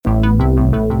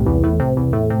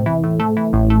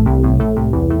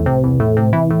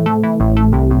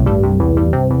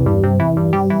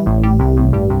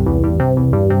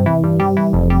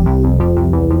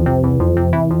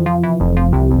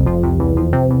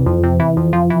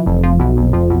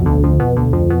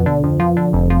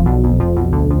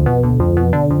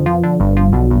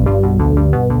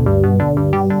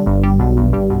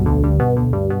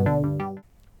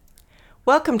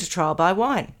Welcome to Trial by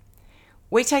Wine.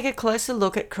 We take a closer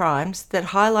look at crimes that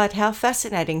highlight how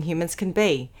fascinating humans can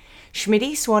be.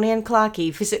 Schmitty, Swanny and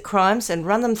Clarkey visit crimes and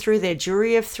run them through their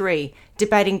jury of 3,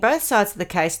 debating both sides of the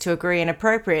case to agree an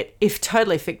appropriate, if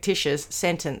totally fictitious,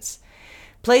 sentence.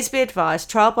 Please be advised,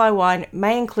 Trial by Wine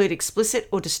may include explicit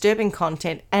or disturbing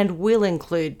content and will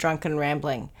include drunken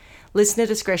rambling. Listener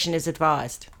discretion is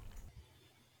advised.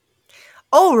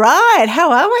 All right,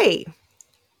 how are we?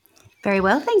 Very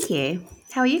well, thank you.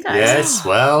 How are you guys? Yes,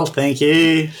 well, thank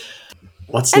you.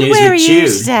 What's and news where with are you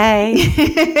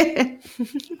today?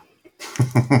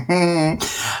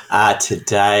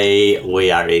 Today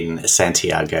we are in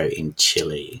Santiago in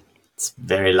Chile. It's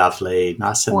very lovely,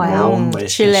 nice and warm. We're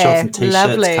Chile, short and t-shirts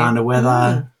lovely. kind of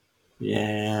weather.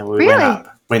 Yeah, we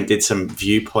went and did some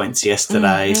viewpoints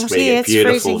yesterday. So we get a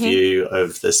beautiful view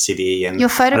of the city. And your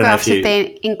photographs have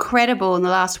been incredible in the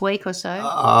last week or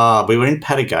so. We were in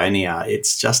Patagonia.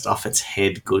 It's just off its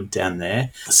head good down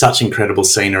there. Such incredible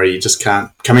scenery. You just can't,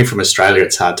 coming from Australia,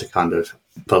 it's hard to kind of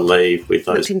believe with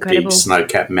those big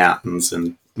snow-capped mountains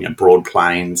and broad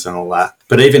plains and all that.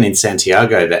 But even in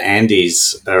Santiago, the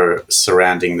Andes are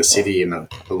surrounding the city in a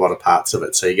lot of parts of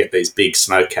it. So you get these big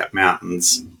snow-capped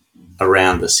mountains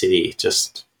around the city,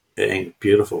 just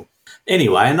beautiful.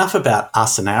 Anyway, enough about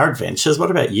us and our adventures. What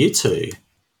about you two?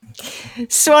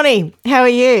 Swanny, how are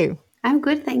you? I'm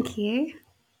good, thank you.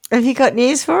 Have you got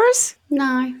news for us?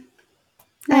 No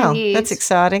news. That's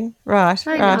exciting. Right.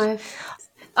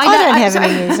 I don't have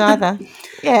any news either.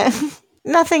 Yeah.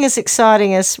 Nothing as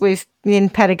exciting as we've been in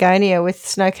Patagonia with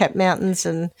snow-capped mountains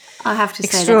and I have to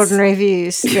extraordinary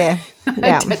views. Yeah.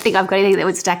 I don't think I've got anything that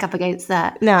would stack up against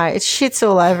that. No, it shits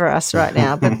all over us right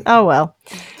now, but oh well.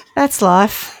 That's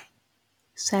life.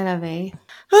 C'est la vie.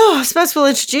 Oh, I suppose we'll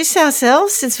introduce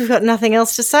ourselves since we've got nothing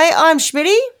else to say. I'm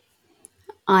Schmitty.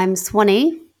 I'm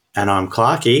Swanny. And I'm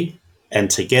Clarkey. And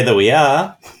together we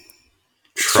are...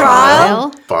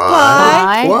 Trial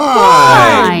by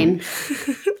Wine.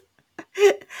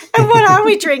 And what are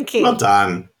we drinking? Well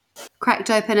done. Cracked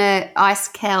open a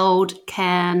ice-cold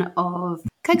can of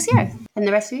Coke Zero. And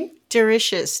the rest of you?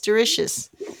 Delicious.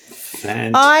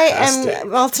 Fantastic. I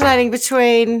am alternating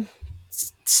between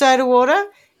soda water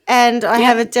and I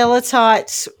have a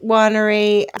Delatite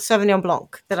Winery Sauvignon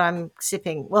Blanc that I'm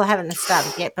sipping. Well, I haven't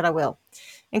started yet, but I will.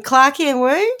 And Clarkey and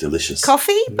Woo? Delicious.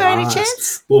 Coffee, by any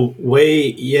chance? Well,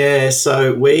 we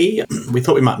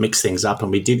thought we might mix things up,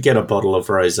 and we did get a bottle of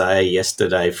rosé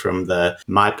yesterday from the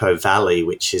Maipo Valley,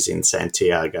 which is in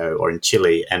Santiago or in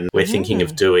Chile, and we're thinking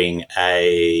of doing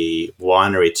a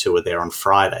winery tour there on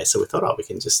Friday. So we thought, we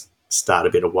can just start a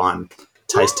bit of wine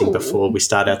tasting before we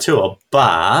start our tour.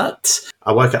 But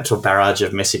I woke up to a barrage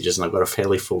of messages and I've got a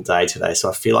fairly full day today, so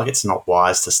I feel like it's not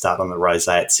wise to start on the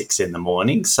rosé at 6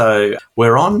 a.m. So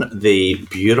we're on the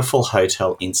beautiful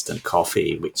Hotel Instant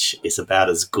Coffee, which is about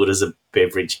as good as a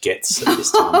beverage gets at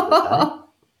this time of the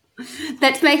day.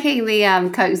 That's making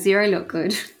the Coke Zero look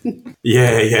good.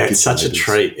 Yeah, it's such a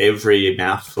treat. Every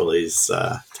mouthful is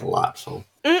delightful.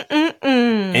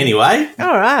 Anyway.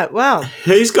 All right, well.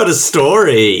 Who's got a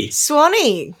story?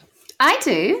 Swanny. I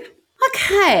do.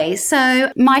 Okay,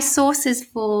 so my sources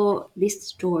for this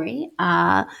story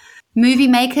are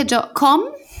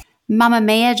moviemaker.com,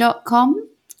 mamamia.com,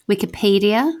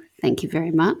 Wikipedia, thank you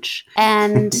very much,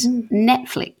 and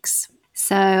Netflix.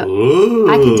 So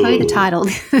I can tell you the title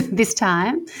this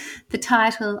time. The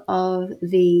title of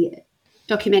the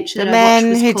documentary that I watched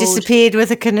was The man who called disappeared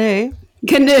with a canoe.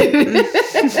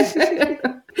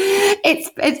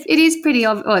 It is pretty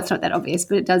obvious. Well, it's not that obvious,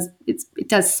 but it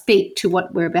does speak to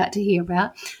what we're about to hear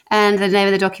about. And the name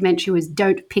of the documentary was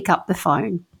 "Don't Pick Up the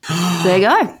Phone." There you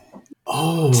go.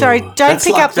 Oh, sorry, don't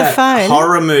pick up the phone.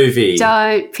 Horror movie.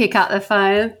 Don't pick up the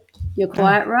phone. You're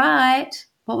quite right.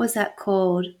 What was that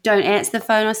called? Don't answer the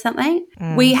phone or something.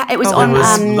 It was on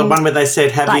the one where they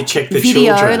said, "Have you checked the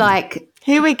video, children?"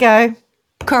 Here we go.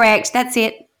 Correct. That's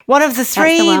it. One of the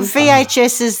 3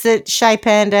 VHSs that Shay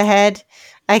Panda had,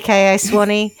 a.k.a.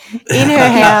 Swanny, in her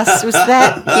house was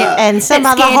that and some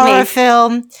other horror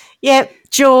film. Yep,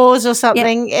 Jaws or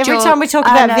something. Yep, Every time we talk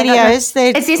about videos,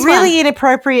 they're really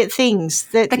inappropriate things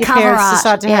that the your cover parents art,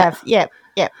 decide to have. Yep.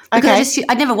 Because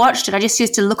I never watched it. I just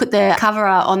used to look at the cover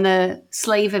art on the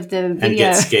sleeve of the video. And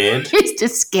get scared. It used to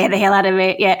scare the hell out of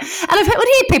me, yeah. And I've heard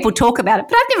people talk about it,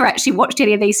 but I've never actually watched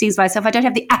any of these things myself. I don't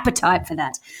have the appetite for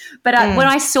that. But when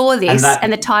I saw this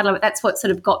and the title of it, that's what sort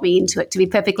of got me into it, to be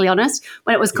perfectly honest.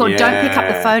 When it was called Don't Pick Up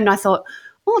the Phone, I thought,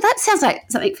 that sounds like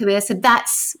something for me. I said,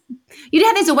 you know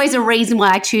how there's always a reason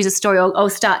why I choose a story or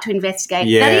start to investigate.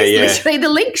 Yeah, that is literally the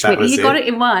link, Schmidt. You got it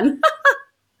in one.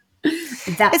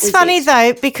 It's funny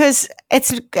though, because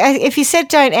it's if you said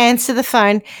don't answer the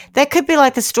phone, that could be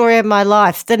like the story of my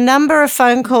life. The number of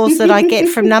phone calls that I get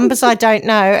from numbers I don't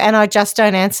know, and I just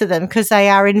don't answer them because they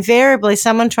are invariably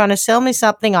someone trying to sell me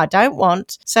something I don't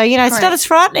want. So, it's not as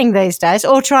frightening these days,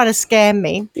 or trying to scam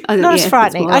me. Not as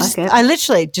frightening. I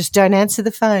literally just don't answer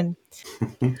the phone.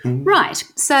 Right.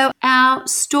 So our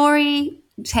story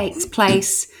takes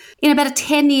place in about a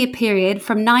 10-year period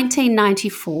from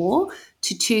 1994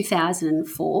 to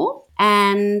 2004,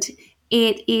 and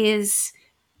it is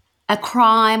a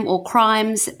crime or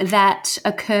crimes that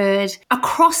occurred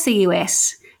across the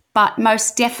US, but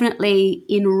most definitely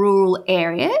in rural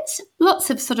areas.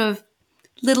 Lots of sort of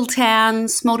little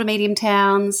towns, small to medium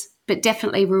towns, but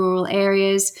definitely rural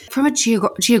areas. From a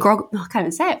geographical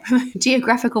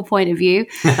point of view,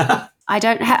 I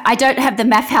don't have the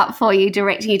map out for you,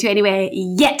 directing you to anywhere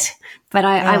yet, but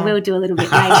I will do a little bit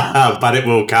later. But it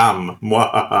will come.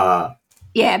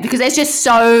 Yeah, because there's just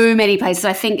so many places.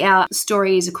 I think our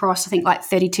story is across,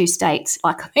 32 states.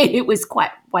 It was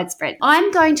quite widespread.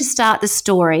 I'm going to start the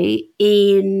story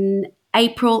in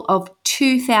April of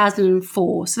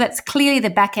 2004. So that's clearly the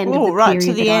back end of the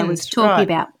period that I was talking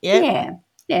about. Yep.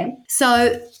 Yeah.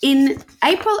 So in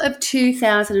April of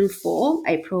 2004,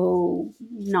 April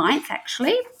 9th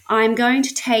actually, I'm going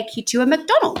to take you to a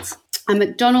McDonald's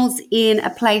in a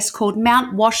place called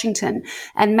Mount Washington.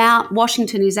 And Mount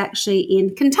Washington is actually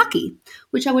in Kentucky,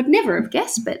 which I would never have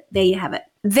guessed, but there you have it.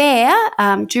 There,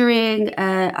 during,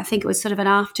 I think it was sort of an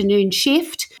afternoon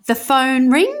shift, the phone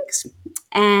rings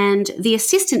and the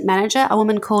assistant manager, a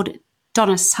woman called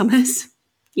Donna Summers.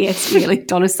 Yes, really,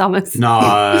 Donna Summers. No.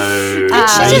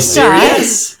 Are you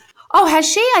serious? Oh, has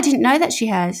she? I didn't know that she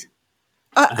has.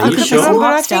 Are you sure? Some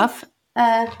hot stuff.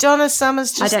 Donna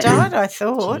Summers just died, I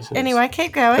thought. Jesus. Anyway,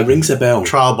 keep going. It rings a bell.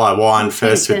 Trial by wine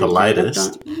first with the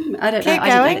latest. I don't know. I didn't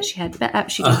know that she had,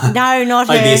 but she did. No, not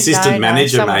her. Like the assistant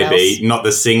manager, maybe, else. not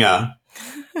the singer.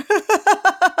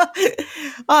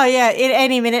 Oh, yeah,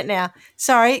 any minute now.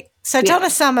 Sorry. So Donna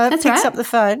Summer picks up the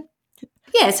phone.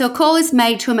 Yeah, so a call is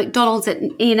made to a McDonald's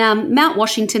in Mount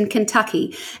Washington,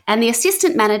 Kentucky, and the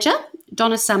assistant manager,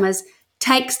 Donna Summers,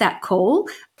 takes that call.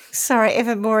 Sorry,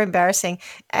 even more embarrassing.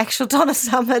 Actual Donna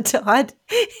Summer died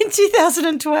in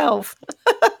 2012.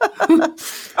 I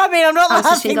mean, I'm not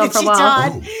laughing that she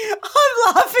died.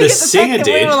 I'm laughing at the fact that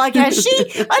we were like, has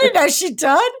she? I didn't know she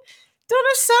died.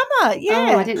 Donna Summer,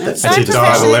 yeah. Oh, I didn't know. She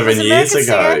died 11 years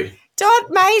ago. Died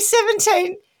May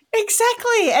 17.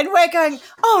 Exactly. And we're going,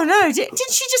 oh, no, didn't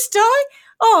she just die?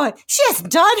 Oh, she hasn't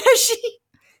died, has she?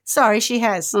 Sorry, she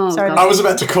has. Oh, sorry. I was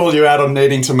about to call you out on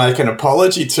needing to make an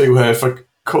apology to her for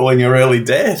calling her early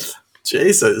death.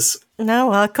 Jesus.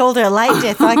 No, I called her late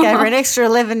death. I gave her an extra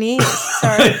 11 years.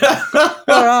 Sorry.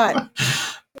 All right.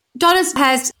 Donna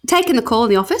has taken the call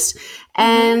in the office,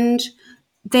 and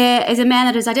there is a man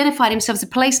that has identified himself as a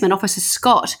policeman, Officer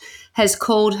Scott, has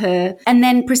called her and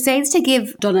then proceeds to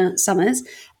give Donna Summers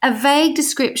a vague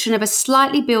description of a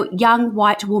slightly built young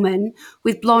white woman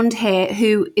with blonde hair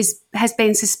who has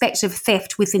been suspected of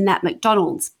theft within that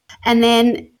McDonald's. And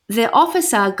then the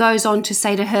officer goes on to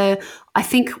say to her, I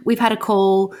think we've had a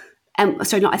call,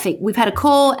 we've had a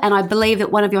call, and I believe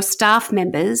that one of your staff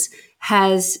members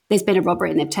there's been a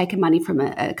robbery and they've taken money from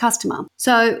a customer.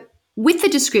 So with the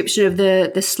description of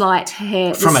the slight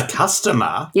hair... From a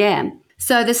customer? Yeah.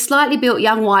 So the slightly built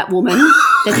young white woman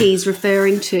that he's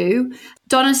referring to,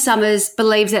 Donna Summers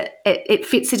believes that it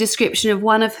fits the description of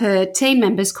one of her team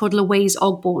members called Louise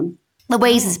Ogborn.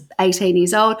 Louise is 18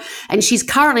 years old, and she's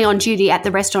currently on duty at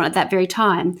the restaurant at that very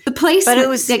time. The police... But it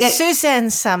was Suzanne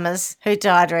Summers who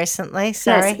died recently,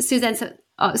 sorry. Yes, Suzanne...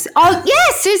 Oh,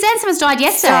 yes, Suzanne Summers died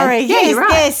yesterday. Sorry, yeah, you're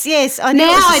right. Yes. I know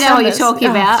what you're talking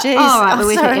about. Geez. All right, we're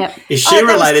with it. Yep. Is she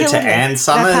related to Anne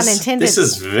Summers? No pun intended. This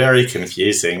is very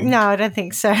confusing. No, I don't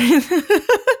think so.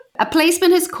 A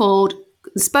policeman has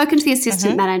spoken to the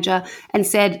assistant manager and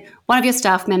said one of your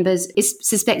staff members is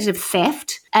suspected of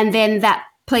theft, and then that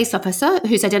police officer,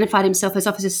 who's identified himself as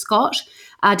Officer Scott,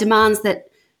 demands that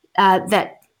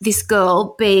this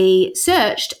girl be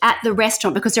searched at the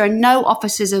restaurant because there are no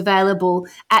officers available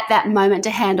at that moment to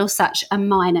handle such a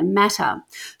minor matter.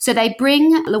 So they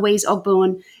bring Louise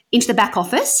Ogborn into the back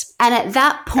office, and at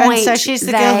that point... And so she's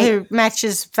the girl who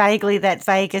matches vaguely that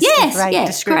vaguest of vague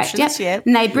descriptions. Correct, yep.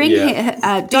 And they bring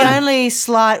her... the only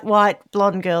slight white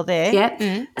blonde girl there. Yeah.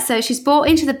 Mm. So she's brought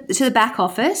into the back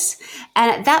office, and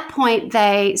at that point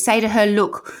they say to her,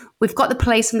 look, we've got the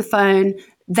police on the phone.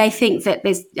 They think that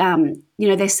there's,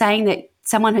 they're saying that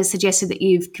someone has suggested that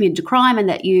you've committed a crime and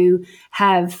that you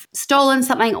have stolen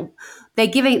something.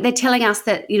 They're telling us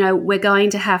that, we're going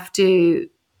to have to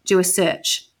do a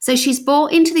search So she's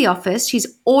brought into the office. She's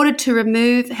ordered to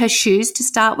remove her shoes to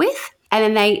start with. And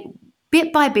then they,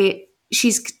 bit by bit,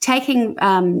 she's taking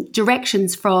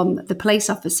directions from the police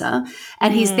officer.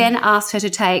 And he's then asked her to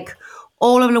take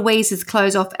all of Louise's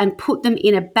clothes off and put them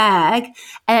in a bag.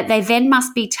 And they then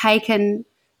must be taken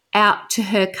out to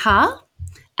her car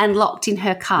and locked in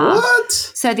her car. What?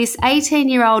 So this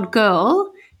 18-year-old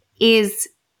girl is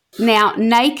now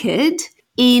naked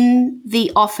in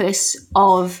the office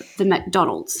of the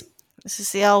McDonald's. This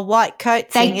is the old white coat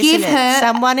thing, They give isn't her it?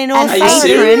 Someone in an Are you authority.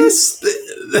 serious?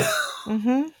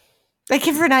 They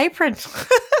give her an apron.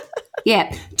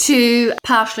 Yeah, to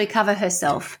partially cover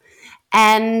herself.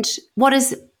 And what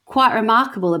is quite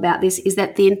remarkable about this is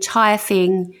that the entire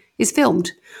thing is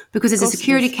filmed because there's a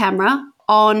security camera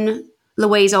on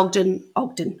Louise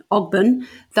Ogborn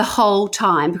the whole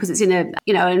time because it's in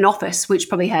an office which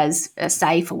probably has a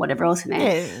safe or whatever else in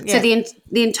there. Yeah. So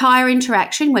the entire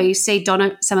interaction where you see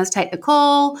Donna Summers take the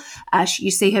call, you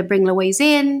see her bring Louise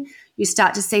in, you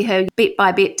start to see her bit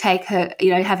by bit take her,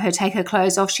 have her take her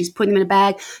clothes off. She's putting them in a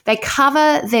bag. They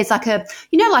cover, there's like a,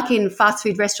 like in fast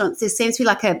food restaurants, there seems to be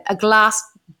like a glass,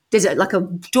 there's like a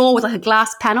door with like a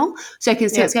glass panel so you can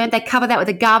see what's going on. They cover that with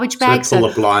a garbage bag pull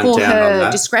a blind for down her on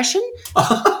that. discretion.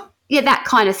 Yeah, that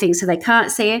kind of thing, so they can't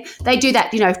see it. They do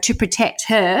that, to protect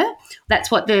her.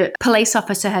 That's what the police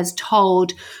officer has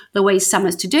told Louise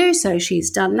Summers to do, so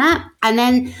she's done that. And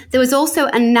then there was also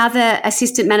another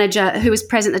assistant manager who was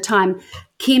present at the time,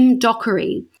 Kim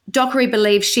Dockery. Dockery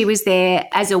believes she was there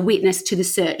as a witness to the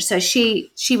search, so she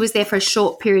was there for a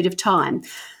short period of time.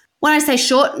 When I say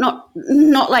short,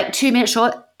 not like 2 minutes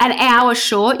short, an hour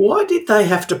short. Why did they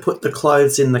have to put the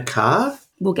clothes in the car?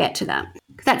 We'll get to that.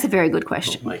 That's a very good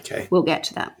question. Okay. We'll get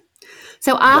to that.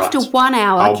 So after 1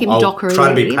 hour, Kim Dockery try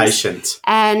to be leaves, patient.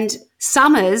 and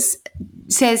Summers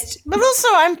says, But also,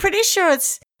 I'm pretty sure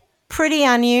it's pretty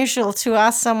unusual to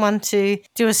ask someone to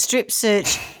do a strip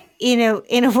search in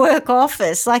a work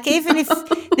office. Like, even if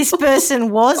this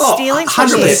person was stealing from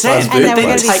you 100%, and they were they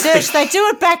going to be take the- searched, they do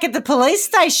it back at the police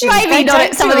station. maybe They not don't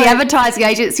at some do of the it- advertising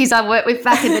agencies I worked with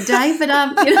back in the day, but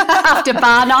after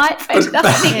bar night, I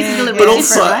think it's a little bit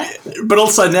different, right? But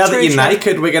also, now that you're True.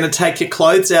 naked, we're going to take your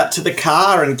clothes out to the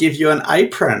car and give you an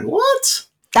apron. What?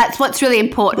 That's what's really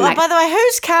important. Well, by the way,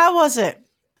 whose car was it?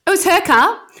 It was her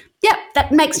car. Yep,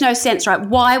 that makes no sense, right?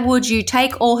 Why would you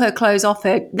take all her clothes off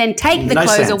her, then take the No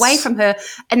clothes sense. away from her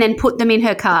and then put them in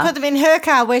her car? Put them in her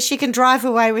car where she can drive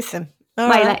away with them. All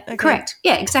right, okay. Correct.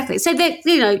 Yeah, exactly. So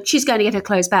that she's going to get her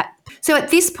clothes back. So at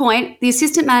this point, the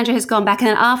assistant manager has gone back, and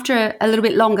then after a little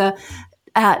bit longer,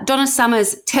 Donna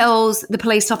Summers tells the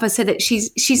police officer that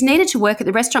she's needed to work at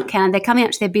the restaurant counter. They're coming up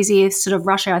to their busiest sort of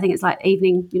rush hour. I think it's like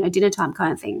evening, dinner time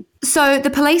kind of thing. So the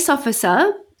police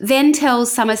officer then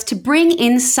tells Summers to bring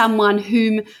in someone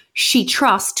whom she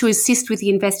trusts to assist with the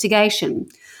investigation.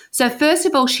 So first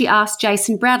of all, she asked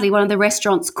Jason Bradley, one of the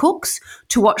restaurant's cooks,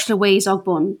 to watch Louise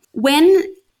Ogborn. When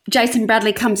Jason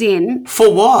Bradley comes in,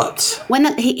 For what?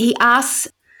 when he asks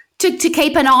to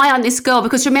keep an eye on this girl,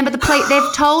 because remember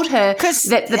they've told her Because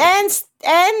that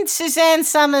and Suzanne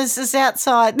Summers is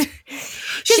outside.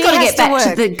 she's got to get back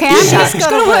to the counter. She's She's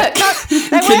got got to work.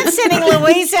 They weren't sending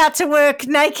Louise out to work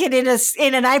naked in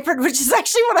an apron, which is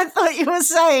actually what I thought you were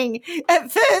saying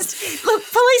at first. Look,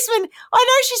 policeman, I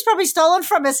know she's probably stolen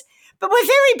from us, but we're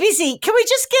very busy. Can we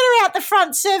just get her out the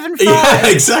front serving fries? Yeah,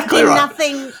 exactly in right.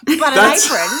 nothing but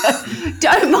That's- an apron.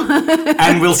 Don't mind.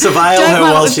 And we'll surveil Don't her mind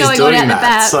while what's she's going on doing out the that,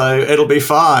 back. so it'll be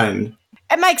fine.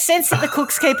 It makes sense that the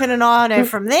cook's keeping an eye on her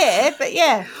from there, but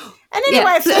yeah. And anyway,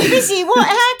 Yeah. if they're busy, how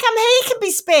come he can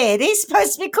be spared? He's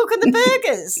supposed to be cooking the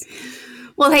burgers.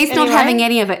 Well, he's not Anyway. having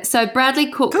any of it. So Bradley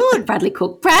the cook,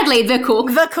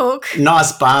 The cook.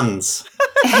 Nice buns.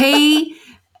 he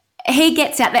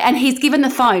gets out there and he's given the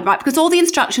phone, right? Because all the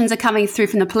instructions are coming through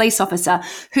from the police officer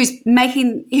who's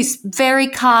very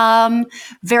calm,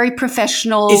 very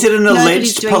professional. Is it an knows what alleged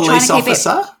he's doing, trying police to keep it-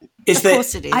 officer? Of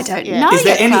course it is. I don't yeah. know. Is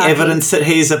there yet, any Clarky. evidence that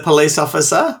he's a police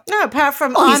officer? No, apart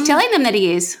from Oh, he's telling them that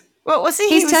he is. What was he?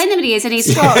 He's telling them that he is, and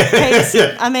he's Scott.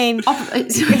 I mean,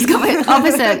 he's got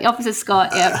Officer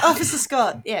Scott. Yeah. Officer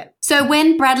Scott. Yeah. So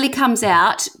when Bradley comes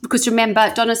out, because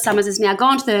remember, Donna Summers has now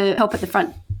gone to the help at the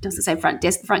front. Doesn't say front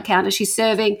desk, the front counter. She's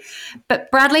serving, but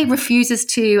Bradley refuses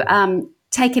to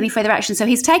take any further action. So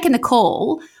he's taken the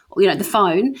call, the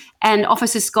phone, and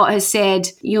Officer Scott has said,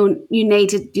 you need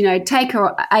to, take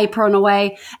her apron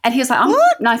away. And he was like,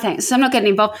 no thanks, so I'm not getting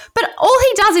involved. But all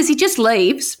he does is he just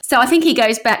leaves. So I think he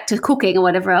goes back to cooking or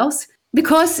whatever else.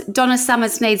 Because Donna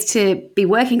Summers needs to be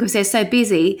working because they're so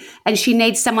busy and she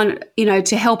needs someone,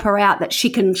 to help her out that she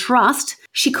can trust,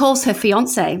 she calls her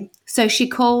fiancé. So she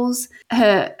calls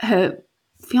her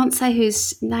fiance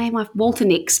whose name Walter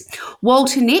Nix.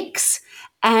 Walter Nix,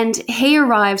 and he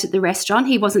arrives at the restaurant.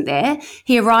 He wasn't there.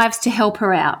 He arrives to help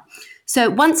her out. So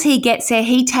once he gets there,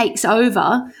 he takes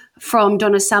over from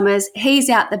Donna Summers. He's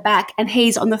out the back and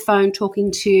he's on the phone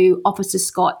talking to Officer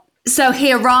Scott. So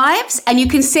he arrives and you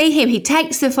can see him. He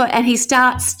takes the phone and he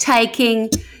starts taking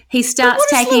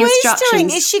instructions. Doing?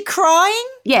 Is she crying?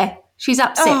 Yeah. She's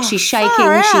upset. Oh, she's shaking.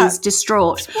 far She's out.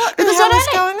 distraught. What the hell is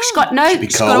going on?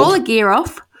 She's got all the gear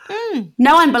off.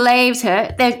 No one believes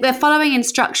her. They're following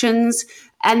instructions,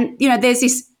 and there's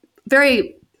this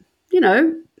very,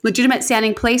 legitimate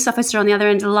sounding police officer on the other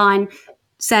end of the line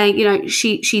saying,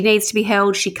 she needs to be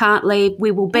held. She can't leave.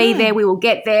 We will be there. We will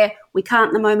get there. We can't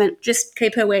at the moment. Just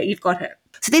keep her where you've got her.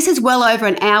 So this is well over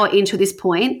an hour into this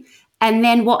point, and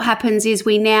then what happens is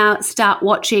we now start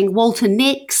watching Walter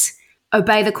Nix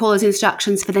obey the caller's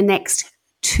instructions for the next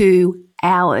 2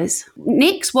 hours.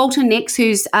 Walter Nix,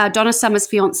 who's Donna Summers'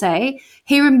 fiancé,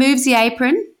 he removes the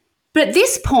apron. But at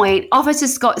this point, Officer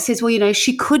Scott says, well,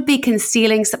 she could be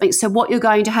concealing something. So what you're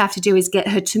going to have to do is get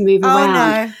her to move around.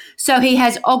 No. So he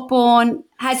has Ogborn,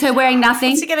 has her wearing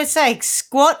nothing. What's he going to say?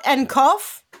 Squat and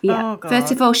cough? Yeah. Oh, God.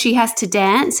 First of all, she has to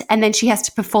dance and then she has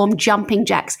to perform jumping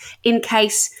jacks in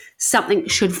case something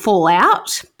should fall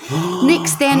out.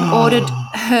 Nix then ordered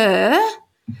her,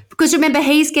 because remember,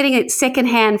 he's getting it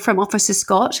secondhand from Officer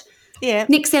Scott. Yeah.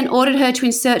 Nix then ordered her to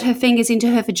insert her fingers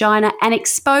into her vagina and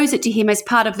expose it to him as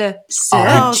part of the search.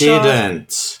 I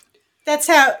didn't.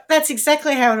 That's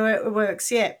exactly how it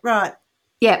works. Yeah, right.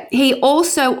 Yeah, he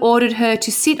also ordered her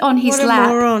to sit on his What a lap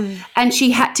moron. and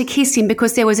she had to kiss him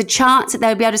because there was a chance that they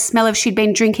would be able to smell if she'd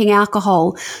been drinking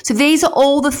alcohol. So these are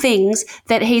all the things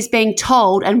that he's being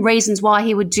told and reasons why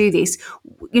he would do this.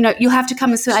 You have to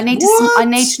come and smell. I need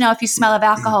to know if you smell of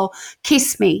alcohol.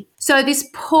 Kiss me. So this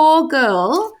poor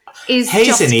girl is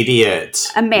He's an idiot.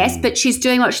 a mess, but she's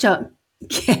doing what she's doing.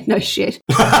 Yeah, no shit.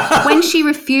 When she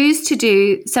refused to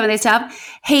do some of this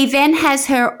stuff, he then has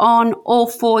her on all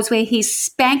fours where he's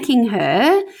spanking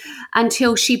her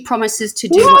until she promises to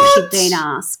do what she'd been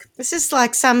asked. This is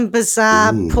like some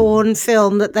bizarre porn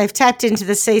film that they've tapped into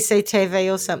the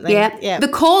CCTV or something. Yeah. The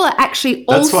caller actually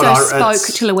also spoke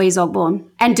to Louise Ogborn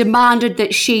and demanded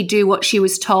that she do what she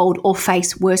was told or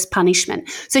face worse punishment.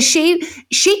 So she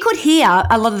could hear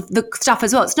a lot of the stuff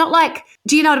as well. It's not like,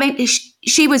 do you know what I mean?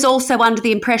 She was also under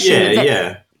the impression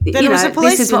that it was a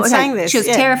policeman saying this. She was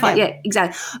terrified. Yeah,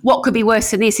 exactly. What could be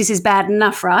worse than this? This is bad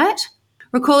enough, right?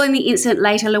 Recalling the incident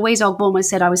later, Louise Ogborn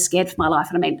said, I was scared for my life.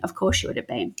 And I mean, of course she would have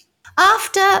been.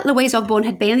 After Louise Ogborn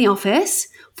had been in the office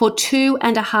for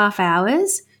 2.5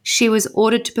 hours, she was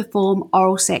ordered to perform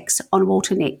oral sex on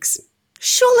Walter Nix.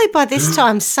 Surely by this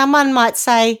time someone might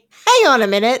say, hang on a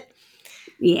minute.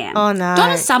 Yeah. Oh, no.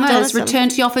 Donna Summers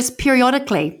returned to the office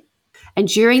periodically. And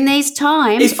during these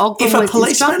times, Ogborn was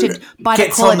instructed by the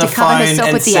caller to cover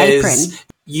herself with the apron.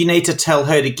 You need to tell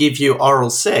her to give you oral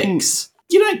sex.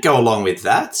 You don't go along with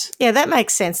that. Yeah, that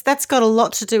makes sense. That's got a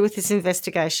lot to do with this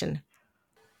investigation.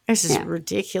 This is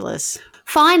ridiculous.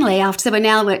 Finally, after we're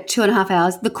now at 2.5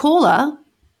 hours, the caller,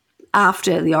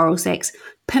 after the oral sex,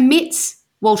 permits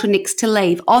Walter Nix to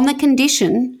leave on the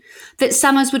condition that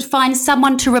Summers would find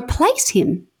someone to replace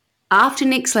him. After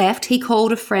Nix left, he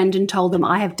called a friend and told them,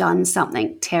 I have done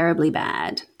something terribly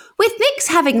bad. With Nix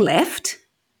having left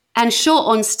and short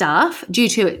on staff due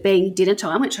to it being dinner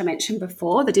time, which I mentioned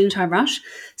before, the dinner time rush,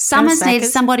 Summers needed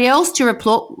somebody else to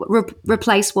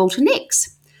replace Walter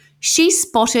Nix. She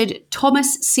spotted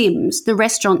Thomas Sims, the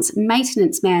restaurant's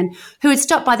maintenance man, who had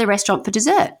stopped by the restaurant for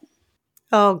dessert.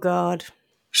 Oh, God.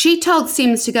 She told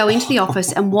Sims to go into the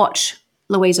office and watch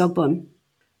Louise Ogborn.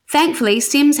 Thankfully,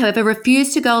 Sims, however,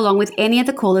 refused to go along with any of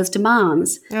the caller's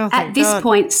demands. At this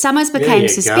point, Summers became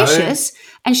suspicious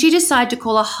and she decided to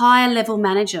call a higher-level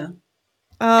manager.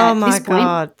 Oh, my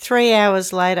God. 3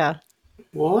 hours later.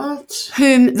 What?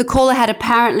 Whom the caller had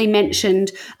apparently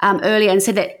mentioned earlier and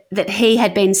said that he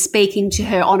had been speaking to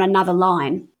her on another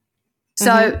line.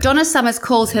 So Donna Summers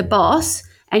calls her boss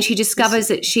and she discovers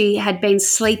that she had been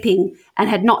sleeping and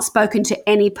had not spoken to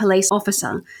any police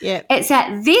officer. Yeah. It's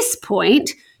at this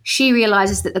point she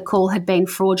realises that the call had been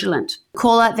fraudulent. The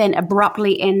caller then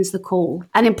abruptly ends the call.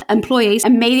 An employee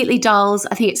immediately dials,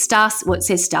 I think it's it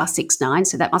says *69,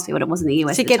 so that must be what it was in the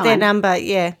US to at the get time. their number,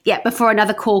 yeah. Yeah, before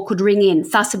another call could ring in,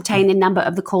 thus obtain the number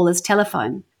of the caller's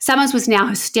telephone. Summers was now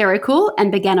hysterical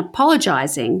and began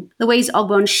apologising. Louise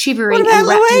Ogborn, shivering and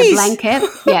wrapped in a blanket.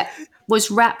 Yeah. Was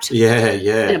wrapped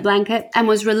in a blanket and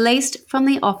was released from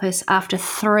the office after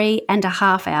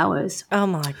 3.5 hours. Oh,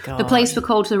 my God. The police were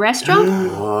called to the restaurant.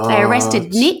 They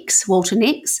arrested Walter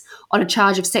Nix, on a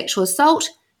charge of sexual assault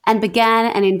and began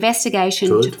an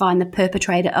investigation to find the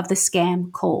perpetrator of the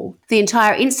scam call. The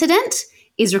entire incident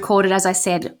is recorded, as I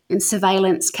said, in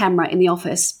surveillance camera in the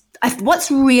office. What's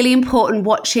really important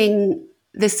watching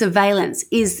the surveillance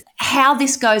is how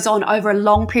this goes on over a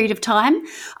long period of time.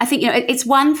 I think, it's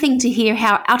one thing to hear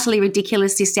how utterly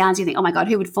ridiculous this sounds. You think, oh my God,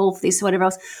 who would fall for this or whatever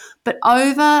else? But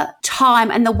over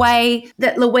time and the way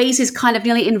that Louise is kind of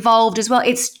nearly involved as well,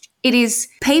 it is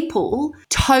people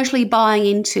totally buying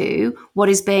into what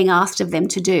is being asked of them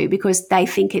to do because they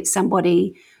think it's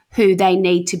somebody who they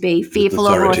need to be fearful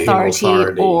of, or authority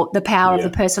or the power of the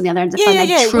person on the other end of the phone.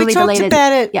 They truly we talked believe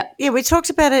about it. Yeah. Yeah, we talked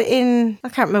about it in, I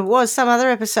can't remember, it was some other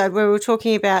episode where we were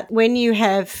talking about when you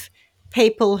have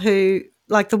people who,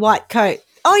 like the white coat.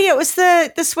 Oh, yeah, it was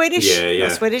the Swedish,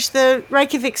 not Swedish, the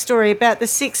Reykjavik story about the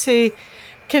 6 who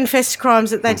confessed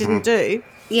crimes that they didn't do.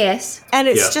 Yes. And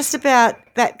it's just about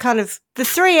that kind of the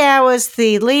 3 hours,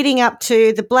 the leading up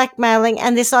to the blackmailing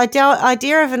and this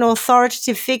idea of an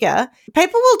authoritative figure.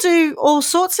 People will do all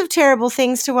sorts of terrible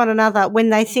things to one another when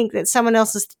they think that someone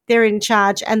else they're in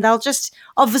charge, and they'll just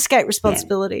obfuscate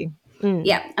responsibility.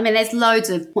 Yeah, I mean, there's loads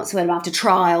of after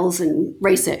trials and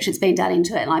research that's been done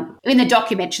into it. Like in the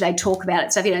documentary, they talk about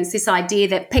it. So, it's this idea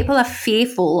that people are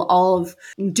fearful of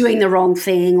doing the wrong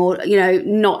thing or,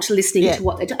 not listening to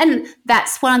what they do. And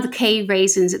that's one of the key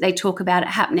reasons that they talk about it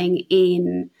happening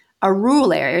in a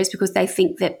rural area is because they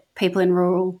think that people in a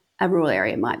rural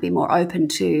area might be more open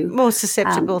to... More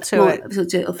susceptible to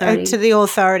authority. To the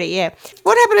authority, yeah.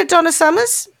 What happened to Donna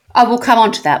Summers? Oh, we'll come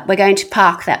on to that. We're going to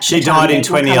park that. She died in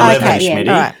 2011, Schmitty.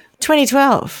 All right.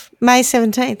 2012, May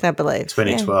 17th, I believe.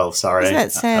 2012, sorry. Isn't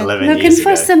that sad? 11 Looking years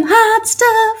for ago. some hot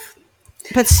stuff.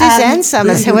 But Suzanne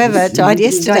Summers, however, died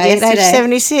yesterday at age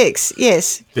 76.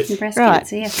 Yes. Breast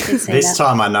cancer, yes, I did say This that.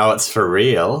 time I know it's for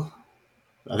real.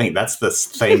 I think that's the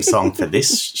theme song for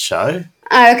this show.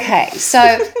 Okay, so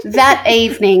that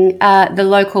evening, the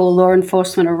local law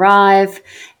enforcement arrive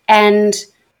and...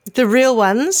 The real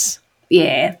ones.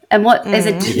 Yeah, and what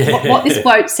this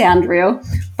won't sound real,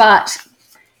 but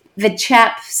the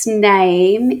chap's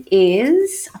name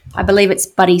is, I believe it's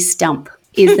Buddy Stump,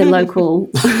 is the local.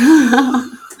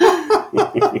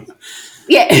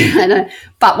 Yeah, I know.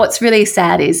 But what's really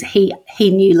sad is he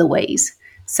knew Louise,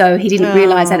 so he didn't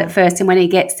realise that at first. And when he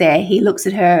gets there, he looks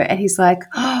at her and he's like,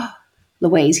 "Oh,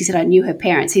 Louise." He said, "I knew her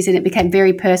parents." He said it became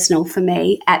very personal for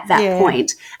me at that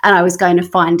point, and I was going to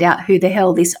find out who the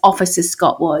hell this Officer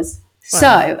Scott was. Well,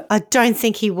 so I don't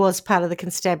think he was part of the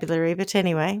constabulary, but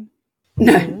anyway.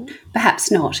 No,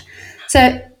 perhaps not.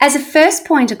 So as a first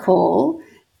point of call,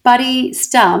 Buddy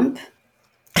Stump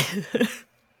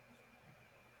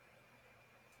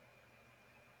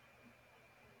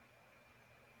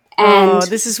and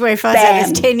this is where he finds out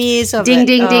there's 10 years of ding, it.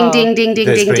 ding, ding, ding, ding, ding,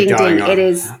 There's ding, been ding, going ding. on. It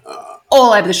is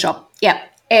all over the shop. Yeah,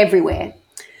 everywhere.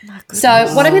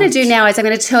 So what I'm going to do now is I'm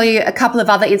going to tell you a couple of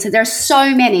other incidents. There are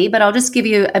so many, but I'll just give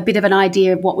you a bit of an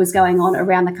idea of what was going on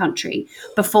around the country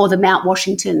before the Mount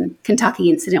Washington, Kentucky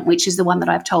incident, which is the one that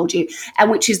I've told you, and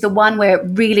which is the one where it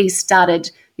really started,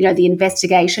 the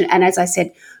investigation. And as I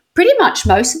said, pretty much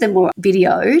most of them were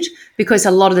videoed because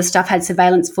a lot of the stuff had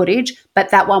surveillance footage,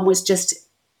 but that one was just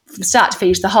from start to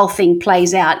finish, the whole thing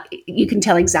plays out. You can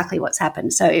tell exactly what's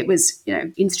happened. So it was,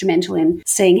 instrumental in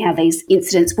seeing how these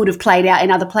incidents would have played out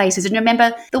in other places. And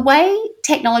remember, the way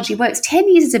technology works, 10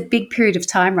 years is a big period of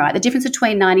time, right? The difference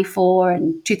between 94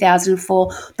 and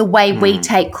 2004, the way we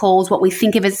take calls, what we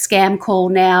think of as a scam call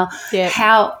now,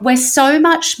 how we're so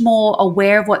much more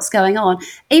aware of what's going on.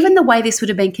 Even the way this would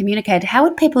have been communicated, how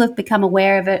would people have become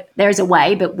aware of it? There is a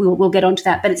way, but we'll get onto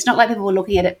that. But it's not like people were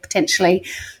looking at it potentially,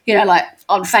 like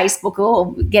on Facebook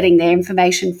or getting their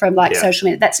information from social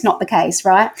media. That's not the case,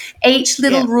 right? Each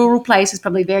little rural place is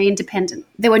probably very independent.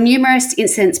 There were numerous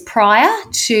incidents prior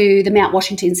to the Mount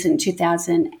Washington incident in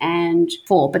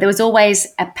 2004, but there was always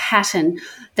a pattern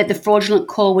that the fraudulent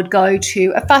call would go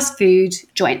to a fast food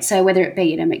joint. So whether it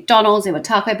be, McDonald's, there were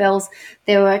Taco Bells,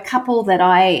 there were a couple that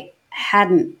I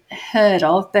hadn't heard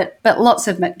of, but lots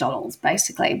of McDonald's,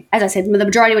 basically. As I said, the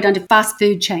majority were done to fast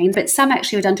food chains, but some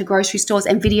actually were done to grocery stores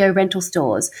and video rental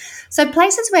stores. So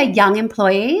places where young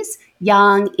employees,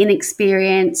 young,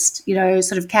 inexperienced,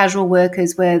 sort of casual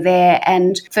workers were there,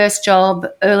 and first job,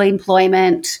 early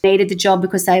employment, needed the job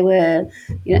because they were,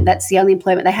 that's the only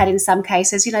employment they had in some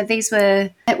cases.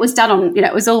 It was done on,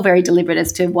 it was all very deliberate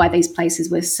as to why these places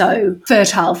were so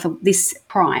fertile for this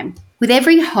crime. With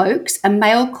every hoax, a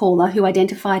male caller who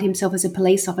identified himself as a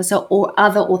police officer or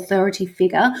other authority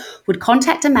figure would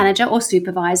contact a manager or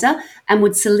supervisor and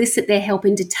would solicit their help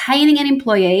in detaining an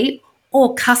employee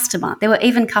or customer. There were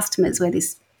even customers where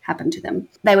this happened to them.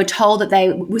 They were told that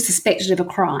they were suspected of a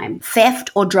crime. Theft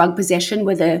or drug possession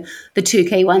were the two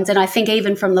key ones. And I think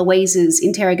even from Louise's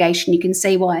interrogation, you can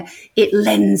see why it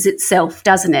lends itself,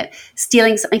 doesn't it?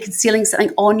 Stealing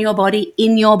something on your body,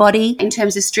 in your body. In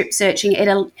terms of strip searching,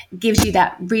 it gives you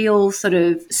that real sort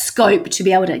of scope to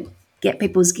be able to get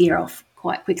people's gear off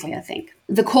quite quickly, I think.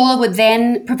 The caller would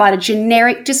then provide a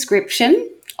generic description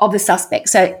of the suspect.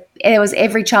 So there was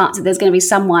every chance that there's going to be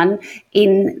someone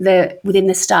within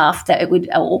the staff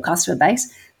or customer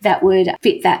base that would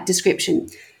fit that description.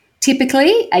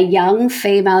 Typically a young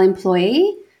female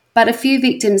employee, but a few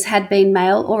victims had been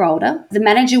male or older. The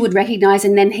manager would recognise,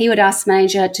 and then he would ask the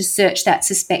manager to search that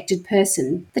suspected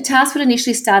person. The task would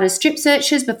initially start as strip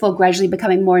searches before gradually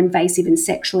becoming more invasive and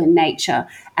sexual in nature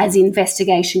as the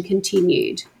investigation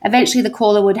continued. Eventually, the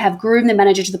caller would have groomed the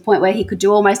manager to the point where he could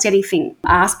do almost anything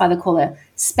asked by the caller: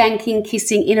 spanking,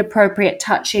 kissing, inappropriate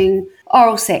touching,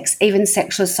 oral sex, even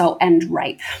sexual assault and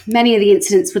rape. Many of the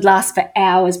incidents would last for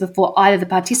hours before either the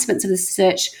participants of the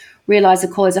search realised the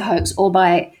call is a hoax or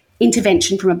by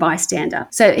intervention from a bystander.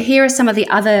 So here are some of the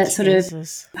other sort of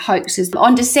hoaxes.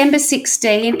 On December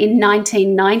 16 in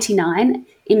 1999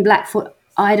 in Blackfoot,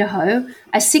 Idaho,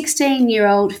 a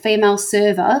 16-year-old female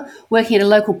server working at a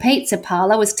local pizza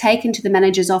parlour was taken to the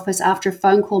manager's office after a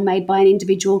phone call made by an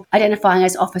individual identifying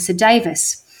as Officer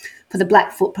Davis for the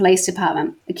Blackfoot Police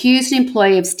Department, accused an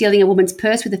employee of stealing a woman's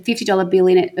purse with a $50 bill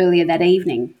in it earlier that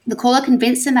evening. The caller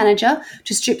convinced the manager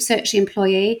to strip search the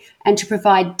employee and to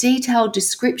provide detailed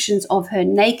descriptions of her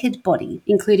naked body,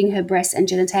 including her breasts and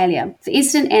genitalia. The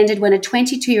incident ended when a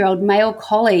 22-year-old male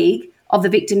colleague of the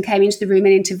victim came into the room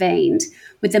and intervened,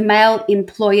 with the male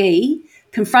employee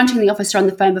confronting the officer on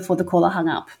the phone before the caller hung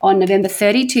up. On November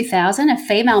 30, 2000, a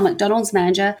female McDonald's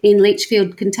manager in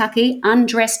Litchfield, Kentucky,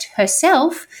 undressed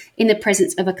herself in the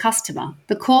presence of a customer.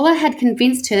 The caller had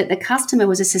convinced her that the customer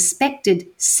was a suspected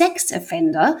sex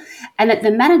offender and that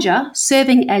the manager,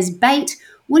 serving as bait,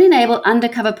 would enable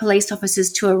undercover police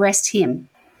officers to arrest him.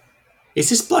 Is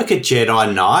this bloke a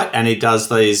Jedi Knight and he does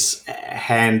these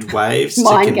hand waves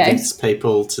to convince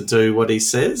people to do what he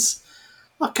says?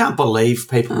 I can't believe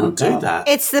people would do that.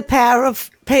 It's the power of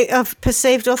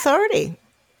perceived authority.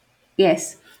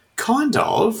 Yes. Kind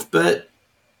of, but...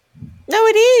 No,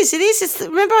 it is. It is.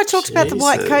 Remember I talked about the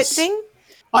white coat thing?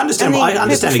 I understand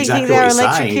exactly what you're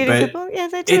saying, but people? Yeah,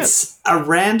 they do. It's a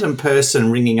random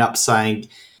person ringing up saying,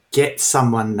 get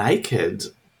someone naked.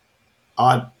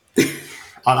 I'm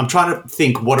trying to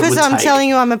think what it would take. Because I'm telling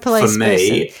you I'm a police for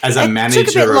me person. as a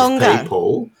manager of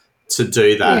people to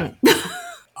do that.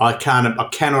 I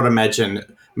cannot imagine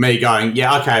me going,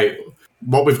 yeah, okay,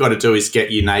 what we've got to do is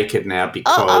get you naked now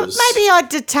because... maybe I'd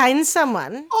detain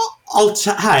someone.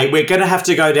 Hey, we're going to have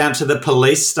to go down to the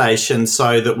police station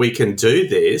so that we can do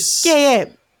this. Yeah.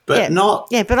 But not...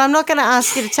 Yeah, but I'm not going to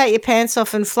ask you to take your pants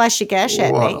off and flash your gash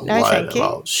at me. No, thank you.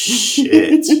 Oh,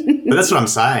 shit. But that's what I'm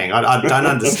saying. I don't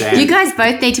understand. You guys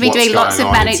both need to be doing lots of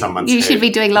management. You should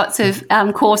be doing lots of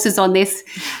courses on this.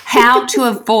 How to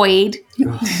avoid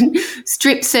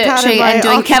strip searching and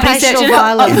doing cavity searching.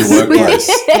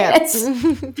 Yes.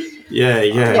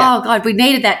 Yeah. Oh, God, we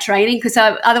needed that training because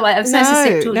otherwise I'm so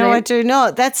susceptible. No, I do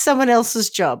not. That's someone else's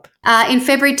job. In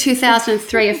February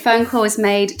 2003, a phone call was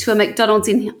made to a McDonald's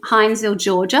in Hinesville,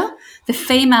 Georgia. The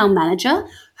female manager,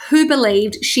 who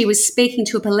believed she was speaking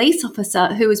to a police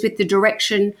officer who was with the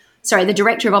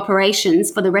director of operations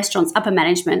for the restaurant's upper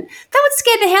management. That would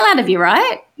scare the hell out of you,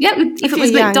 right? Yeah, if it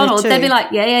was McDonald's, they'd be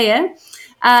like, yeah.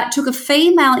 Took a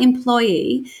female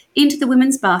employee into the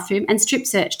women's bathroom and strip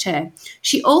searched her.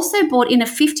 She also brought in a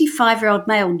 55-year-old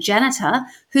male janitor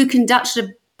who conducted a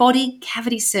body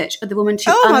cavity search of the woman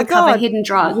to uncover hidden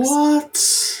drugs.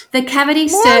 What? The cavity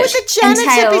search Why would the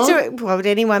janitor be doing? Why would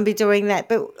anyone be doing that?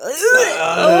 But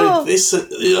this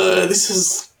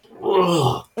is.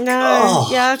 Oh, no,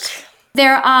 yuck.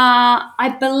 There are, I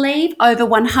believe, over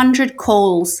 100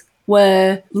 calls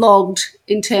were logged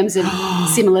in terms of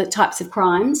similar types of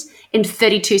crimes in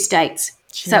 32 states.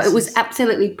 Jesus. So it was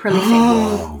absolutely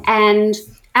prolific. And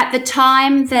at the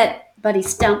time that Buddy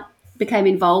Stump became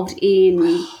involved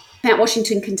in Mount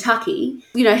Washington, Kentucky,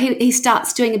 he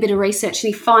starts doing a bit of research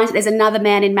and he finds that there's another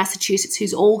man in Massachusetts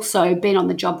who's also been on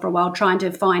the job for a while trying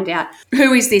to find out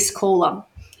who is this caller.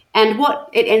 And what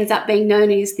it ends up being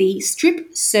known is the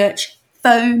strip search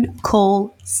phone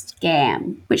call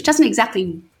scam, which doesn't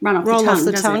exactly run off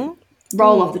the tongue.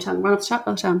 Roll off the tongue.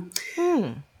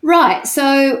 Right,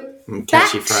 so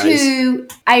back to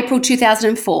April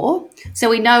 2004. So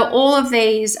we know all of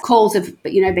these calls have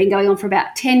been going on for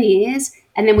about 10 years,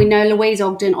 and then we know Louise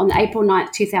Ogborn on April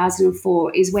 9th,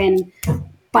 2004 is when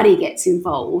Buddy gets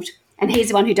involved. And he's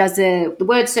the one who does the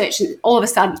word search, and all of a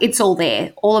sudden it's all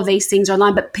there. All of these things are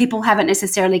online, but people haven't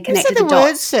necessarily connected the Is it the word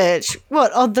dots. search?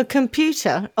 What, on the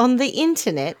computer, on the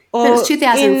internet? Or That was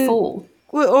 2004.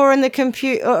 Or in the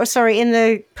in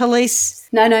the police?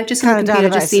 No, just on the computer,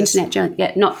 just the databases. internet.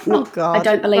 Yeah, not. God. I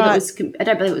don't believe Right. I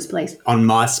don't believe it was police. On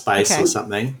MySpace Okay. or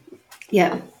something.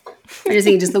 Yeah. I just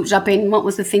think he just looked up in, what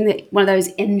was the thing that, one of those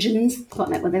engines? I can't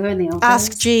remember what they were in the old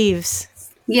Ask days. Jeeves.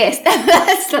 Yes,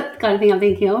 that's the kind of thing I'm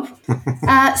thinking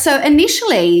of. So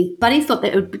initially, Buddy thought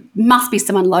that must be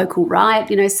someone local, right?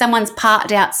 You know, someone's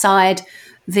parked outside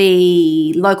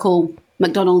the local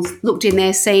McDonald's, looked in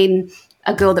there, seen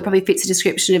a girl that probably fits the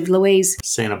description of Louise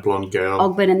Seen a blonde girl.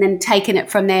 Ogborn, and then taken it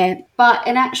from there. But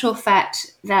in actual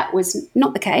fact, that was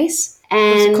not the case.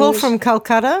 And Was it call from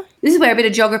Calcutta? this is where a bit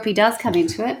of geography does come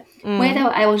into it. Where they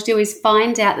were able to do is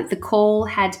find out that the call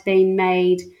had been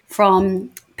made from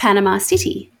Panama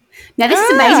City. Now, this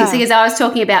is amazing because I was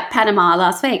talking about Panama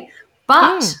last week,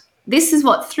 but this is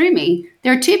what threw me.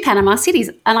 There are two Panama cities,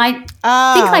 and I think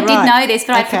I did know this,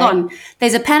 but I'd forgotten.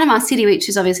 There's a Panama City, which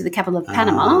is obviously the capital of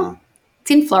Panama. It's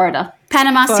in Florida.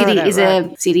 Panama City is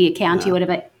a city, a county,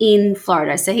 whatever, in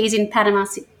Florida. So he's in Panama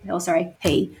City. Oh, sorry,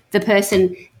 the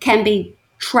person can be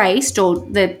traced, or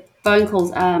the phone calls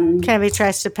Can be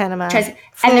traced to Panama.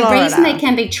 and the reason they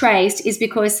can be traced is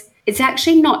because it's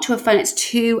actually not to a phone, it's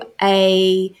to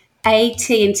a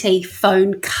AT&T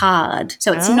phone card.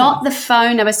 So it's not the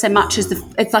phone number so much as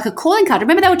it's like a calling card.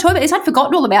 Remember they were talking about this? I'd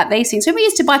forgotten all about these things. Remember we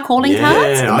used to buy calling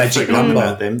cards? Yeah, I forgot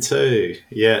about them too.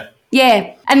 Yeah.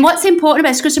 Yeah. And what's important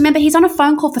about this, because remember, he's on a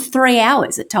phone call for 3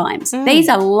 hours at times. These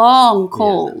are long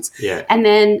calls. Yeah. And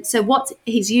then, so what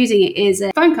he's using is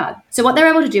a phone card. So what they're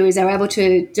able to do is they're able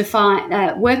to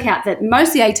work out that most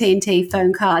of the AT&T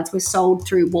phone cards were sold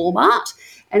through Walmart.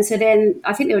 And so then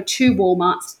I think there were 2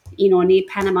 Walmarts in or near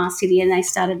Panama City, and they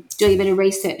started doing a bit of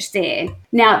research there.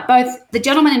 Now, both the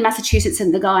gentleman in Massachusetts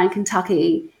and the guy in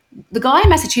Kentucky, the guy in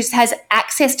Massachusetts has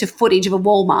access to footage of a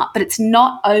Walmart, but it's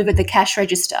not over the cash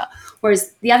register,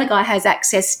 whereas the other guy has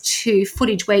access to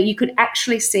footage where you could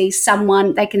actually see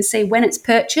someone, they can see when it's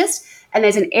purchased, and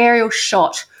there's an aerial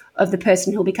shot of the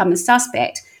person who'll become the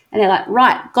suspect. And they're like,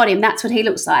 right, got him, that's what he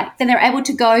looks like. Then they're able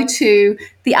to go to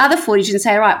the other footage and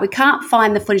say, right, we can't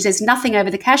find the footage, there's nothing over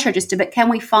the cash register, but can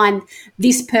we find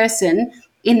this person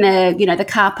in the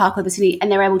car park or the city?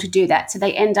 And they're able to do that. So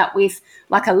they end up with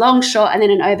like a long shot and then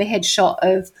an overhead shot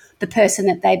of the person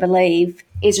that they believe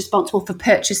is responsible for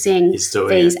purchasing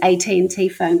these AT&T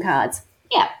phone cards.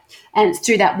 Yeah. And it's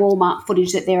through that Walmart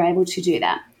footage that they're able to do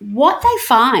that. What they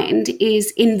find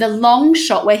is in the long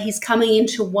shot where he's coming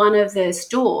into one of the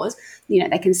stores,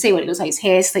 they can see what it looks like. His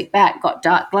hair slicked back, got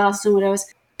dark glasses and whatever.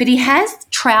 But he has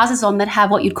trousers on that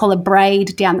have what you'd call a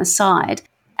braid down the side.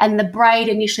 And the braid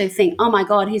initially think, oh my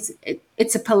God,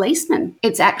 it's a policeman.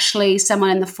 It's actually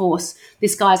someone in the force.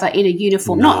 This guy's like in a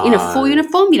uniform, not in a full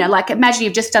uniform, like imagine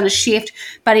you've just done a shift,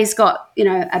 but he's got,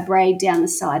 a braid down the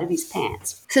side of his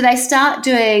pants. So they start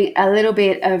doing a little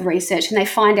bit of research and they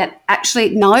find out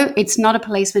actually, no, it's not a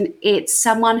policeman. It's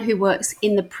someone who works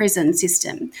in the prison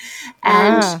system.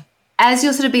 And as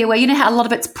you'll sort of be aware, you know how a lot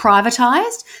of it's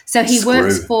privatised. So he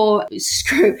works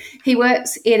He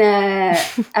works in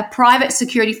a private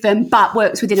security firm, but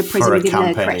works within a prison,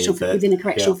 within the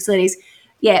correctional facilities.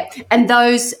 Yeah, and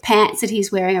those pants that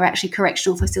he's wearing are actually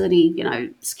correctional facility,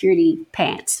 security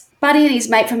pants. Buddy and his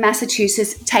mate from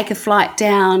Massachusetts take a flight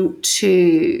down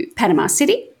to Panama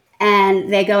City,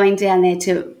 and they're going down there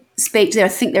to speak to. I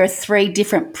think there are 3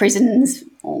 different prisons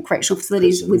or correctional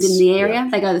facilities within the area. Yeah.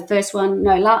 They go to the first one,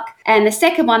 no luck. And the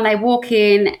second one, they walk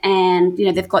in and,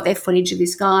 they've got their footage of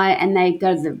this guy, and they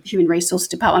go to the Human Resource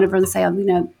Department and say,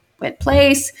 we're at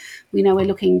police, we're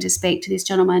looking to speak to this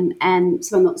gentleman. And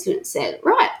someone looks at it and said,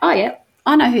 right, oh yeah,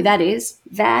 I know who that is.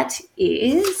 That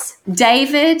is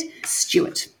David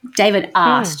Stewart. David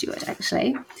R. Stewart,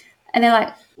 actually. And they're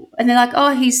like,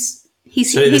 oh, he's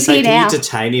here now. Can you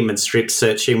detain him and strip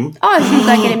search him? Oh, you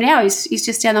can go get him now. He's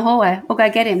just down the hallway. We'll go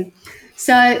get him.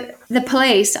 So the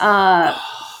police are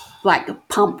like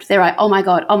pumped. They're like, oh my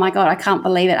God, I can't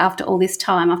believe it after all this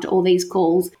time, after all these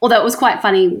calls. Although it was quite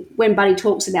funny when Buddy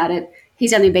talks about it.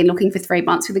 He's only been looking for 3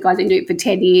 months, with the guy's been doing it for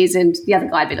 10 years, and the other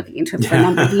guy had been looking into it for a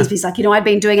number of years. He's like, I've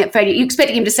been doing it for, you're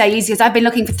expecting him to say years, because I've been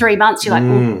looking for 3 months. You're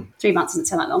like, 3 months doesn't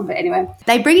sound that long, but anyway.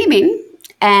 They bring him in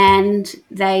and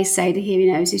they say to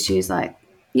him, his issues like,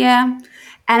 yeah.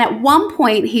 And at one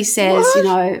point he says,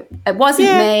 it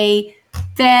wasn't me.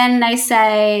 Then they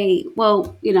say,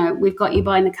 well, we've got you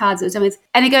buying the cards.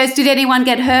 And he goes, did anyone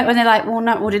get hurt? And they're like, well,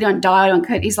 no, did anyone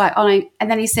die? He's like, oh, no. And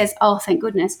then he says, oh, thank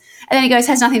goodness. And then he goes,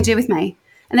 has nothing to do with me.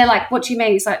 And they're like, what do you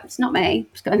mean? He's like, it's not me.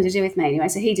 It's got nothing to do with me anyway.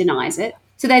 So he denies it.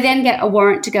 So they then get a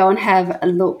warrant to go and have a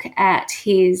look at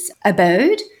his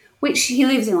abode, which he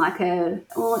lives in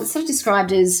it's sort of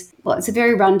described as, it's a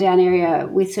very rundown area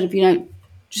with sort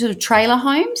of trailer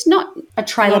homes, not a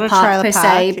trailer park per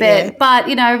se, but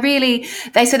really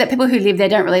they say that people who live there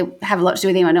don't really have a lot to do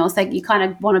with anyone else. You kind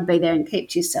of want to be there and keep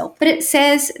to yourself. But it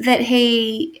says that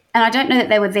and I don't know that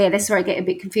they were there, this is where I get a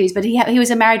bit confused, but he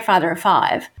was a married father of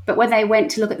 5. But when they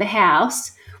went to look at the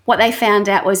house, what they found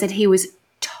out was that he was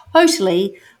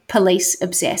totally police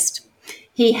obsessed.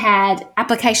 He had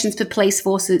applications for police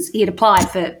forces. He had applied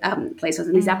for police forces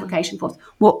in his application force.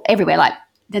 Well, everywhere,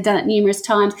 they've done it numerous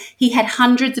times. He had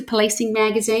hundreds of policing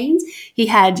magazines. He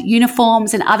had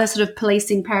uniforms and other sort of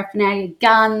policing paraphernalia,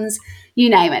 guns, you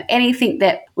name it, anything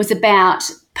that was about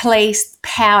police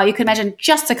power. You could imagine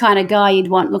just the kind of guy you'd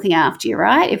want looking after you,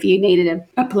 right? If you needed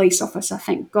a police officer.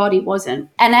 Thank God he wasn't.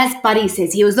 And as Buddy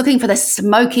says, he was looking for the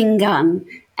smoking gun,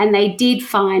 and they did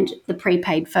find the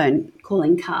prepaid phone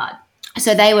calling card.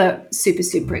 So they were super,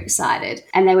 super excited,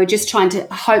 and they were just trying to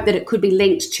hope that it could be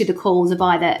linked to the calls of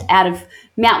either out of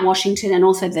Mount Washington and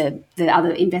also the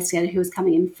other investigator who was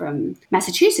coming in from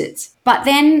Massachusetts. But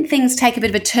then things take a bit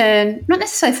of a turn, not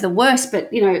necessarily for the worse, but,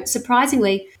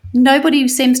 surprisingly, nobody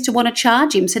seems to want to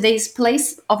charge him. So these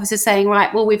police officers saying,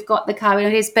 right, well, we've got the car,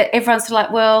 but everyone's sort of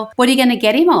like, well, what are you going to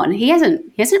get him on? He hasn't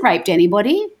raped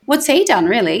anybody. What's he done,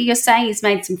 really? You're saying he's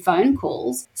made some phone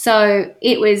calls. So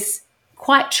it was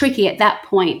quite tricky at that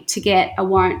point to get a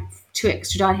warrant to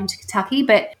extradite him to Kentucky.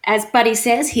 But as Buddy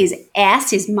says, his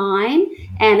ass is mine,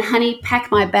 and honey, pack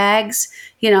my bags.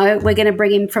 We're going to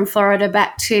bring him from Florida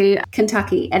back to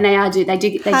Kentucky. And they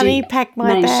honey, pack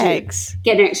my bags.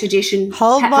 Get an extradition.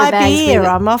 Hold my beer.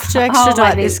 I'm off to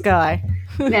extradite this guy.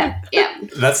 Yeah.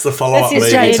 That's the follow-up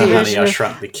movie to Honey, I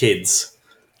Shrunk the Kids.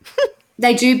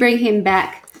 They do bring him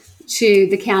back to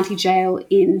the county jail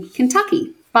in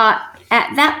Kentucky. But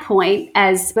at that point,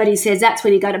 as Buddy says, that's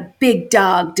when you got a big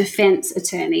dog defense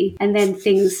attorney, and then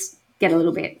things get a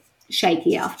little bit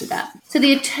shaky after that. So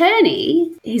the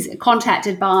attorney is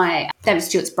contacted by David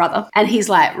Stewart's brother, and he's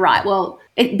like, right, well,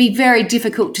 it'd be very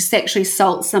difficult to sexually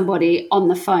assault somebody on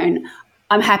the phone.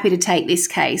 I'm happy to take this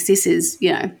case. This is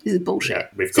bullshit.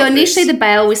 Yeah, so initially the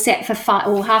bail was set for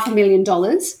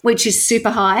 $500,000, which is super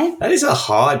high. That is a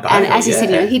high bail. And as he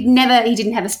said, he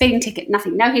didn't have a speeding ticket,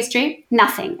 nothing, no history,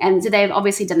 nothing. And so they've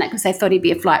obviously done that because they thought he'd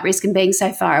be a flight risk, and being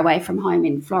so far away from home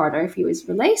in Florida if he was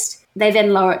released. They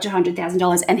then lower it to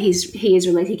 $100,000, and he is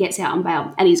released. He gets out on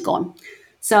bail, and he's gone.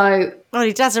 So,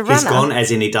 he does a runner. He's gone,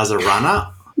 as in he does a runner.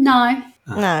 No.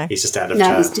 No. He's just out of jail.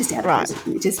 No, he's just out of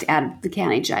prison. Just out of the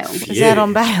county jail. He's out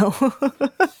on bail.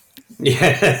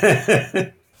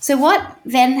 Yeah. So what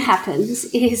then happens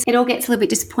is it all gets a little bit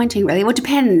disappointing, really. Well, it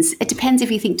depends. It depends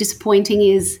if you think disappointing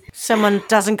is someone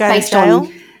doesn't go to jail.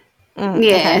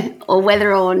 Okay. Or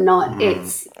whether or not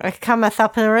it's a cometh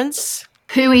appearance.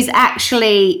 Who is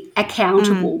actually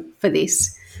accountable for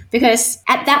this. Because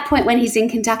at that point when he's in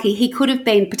Kentucky, he could have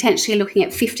been potentially looking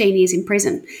at 15 years in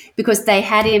prison because they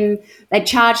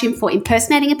charged him for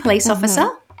impersonating a police officer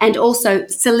and also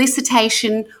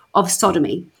solicitation of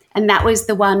sodomy. And that was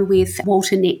the one with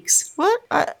Walter Nix.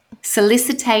 What?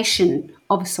 Solicitation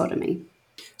of sodomy.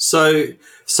 So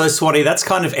Swanny, that's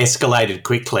kind of escalated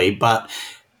quickly, but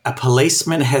a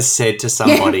policeman has said to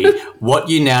somebody, what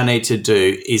you now need to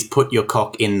do is put your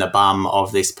cock in the bum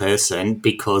of this person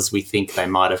because we think they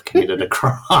might have committed a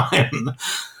crime.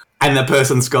 And the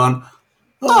person's gone,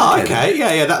 okay,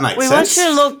 yeah, that makes sense. We want you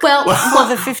to look for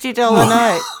the $50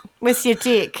 note with your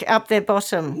dick up their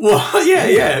bottom. Well,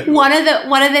 yeah. One of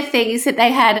the things that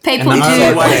they had people and the do.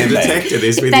 only way to detect it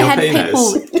is with your penis.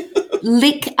 People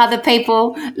lick other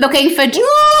people looking for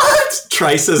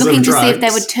traces looking of to drugs. see if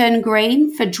they would turn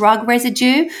green for drug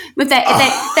residue. If they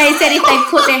said if they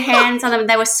put their hands on them and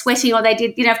they were sweating, or they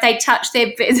did, if they touched their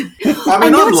bits. I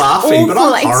mean, I'm laughing, but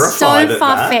I'm horrified it's so at that.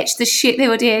 far-fetched, the shit they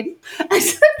were doing.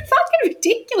 It's fucking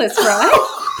ridiculous, right?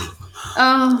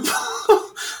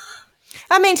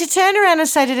 I mean, to turn around and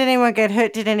say, did anyone get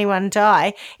hurt? Did anyone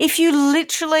die? If you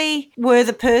literally were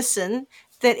the person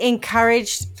that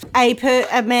encouraged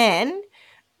a man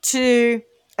to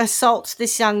assault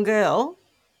this young girl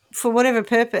for whatever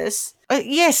purpose,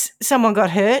 yes, someone got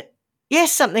hurt.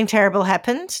 Yes, something terrible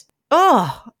happened.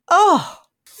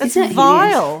 It's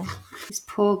vile. This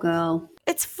poor girl.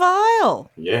 It's vile.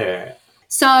 Yeah.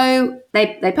 So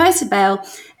they posted bail,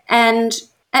 and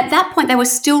at that point they were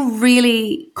still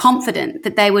really confident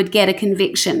that they would get a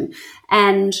conviction.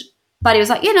 But he was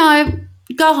like,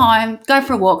 go home, go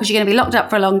for a walk because you're going to be locked up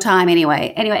for a long time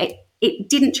anyway. Anyway, it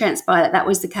didn't transpire that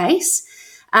was the case.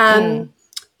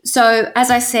 So,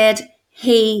 as I said,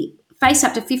 he faced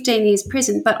up to 15 years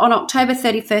prison, but on October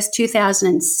 31st,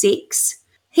 2006,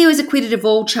 he was acquitted of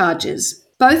all charges.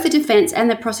 Both the defence and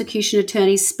the prosecution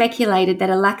attorneys speculated that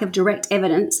a lack of direct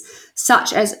evidence,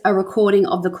 such as a recording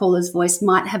of the caller's voice,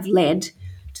 might have led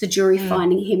to the jury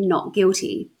finding him not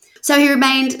guilty. So he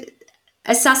remained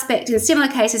a suspect in similar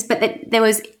cases, but that there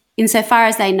was, insofar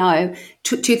as they know,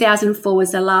 2004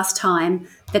 was the last time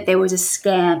that there was a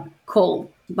scam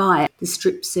call by the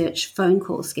strip search phone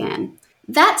call scam.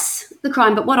 That's the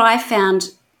crime, but what I found,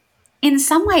 in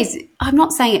some ways, I'm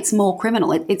not saying it's more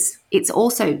criminal, it's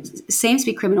also seems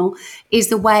to be criminal, is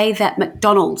the way that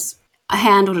McDonald's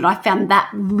handled it. I found that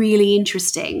really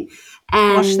interesting.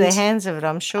 And Wash their hands of it,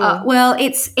 I'm sure. well,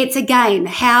 it's again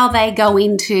how they go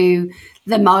into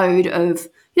the mode of,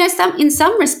 in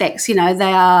some respects, they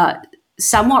are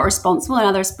somewhat responsible, in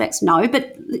other respects, no.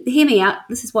 But hear me out.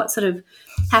 This is what sort of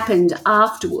happened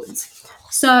afterwards.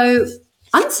 So,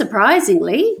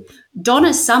 unsurprisingly,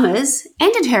 Donna Summers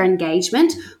ended her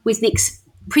engagement with Nick's,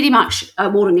 pretty much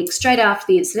Walter Nick, straight after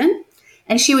the incident,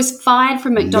 and she was fired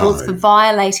from McDonald's for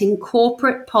violating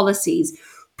corporate policies,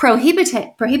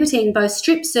 prohibiting both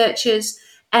strip searches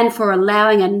and for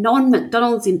allowing a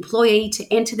non-McDonald's employee to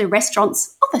enter the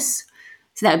restaurant's office.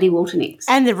 So that would be Walter Nick's.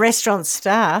 And the restaurant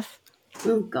staff.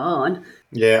 Oh, God.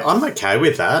 Yeah, I'm okay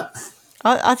with that.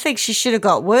 I think she should have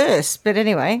got worse, but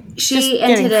anyway. She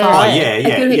entered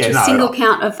a single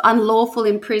count of unlawful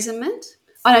imprisonment.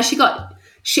 Oh, no, she got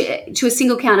to a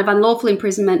single count of unlawful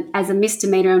imprisonment as a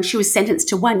misdemeanor, and she was sentenced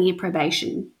to 1 year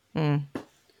probation.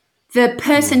 The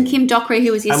person, Kim Dockery,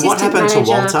 who was the assistant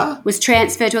manager, was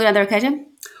transferred to another occasion.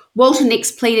 Walter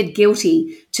Nix pleaded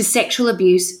guilty to sexual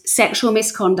abuse, sexual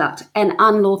misconduct, and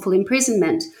unlawful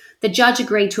imprisonment. The judge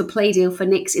agreed to a plea deal for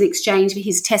Nix in exchange for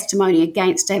his testimony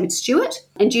against David Stewart,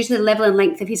 and due to the level and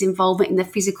length of his involvement in the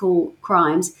physical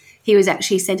crimes, he was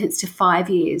actually sentenced to 5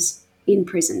 years in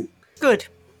prison. Good.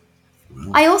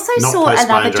 I also saw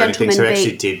another gentleman who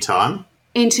actually did time.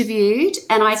 Interviewed,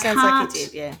 and I Sounds can't like he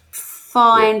did, yeah.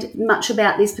 find much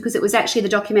about this because it was actually the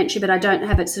documentary, but I don't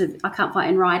have it I can't find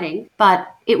it in writing.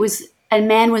 But it was, a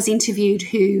man was interviewed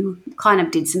who kind of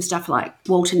did some stuff like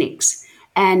Walter Nix,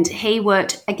 and he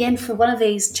worked again for one of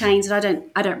these chains that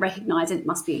I don't recognise. It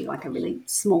must be like a really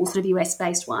small sort of US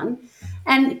based one,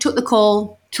 and took the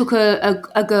call, took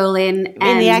a girl in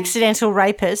the accidental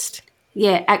rapist.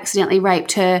 Yeah, accidentally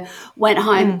raped her, went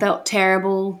home, felt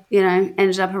terrible,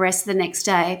 ended up arrested the next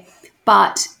day.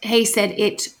 But he said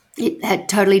it had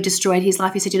totally destroyed his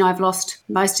life. He said, I've lost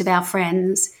most of our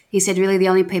friends. He said, really the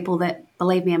only people that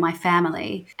believe me are my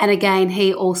family. And again,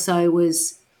 he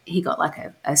got like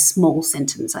a small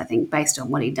sentence, I think, based on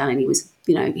what he'd done. And he was,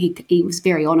 he was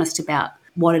very honest about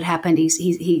what had happened.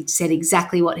 He said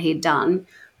exactly what he had done.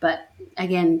 But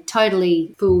again,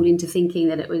 totally fooled into thinking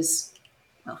that it was,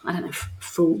 well, I don't know if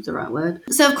fool's the right word.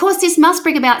 So, of course, this must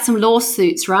bring about some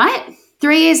lawsuits, right?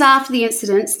 3 years after the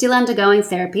incident, still undergoing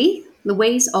therapy,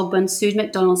 Louise Ogborn sued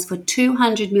McDonald's for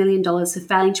 $200 million for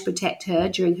failing to protect her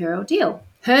during her ordeal.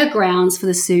 Her grounds for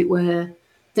the suit were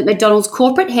that McDonald's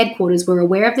corporate headquarters were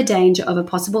aware of the danger of a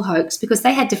possible hoax because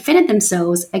they had defended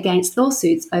themselves against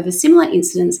lawsuits over similar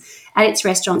incidents at its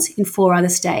restaurants in 4 other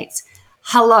states.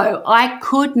 Hello, I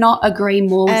could not agree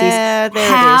more with this.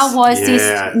 How was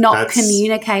this not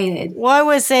communicated? Why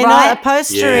was there not a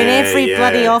poster in every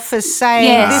bloody office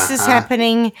saying this is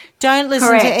happening, don't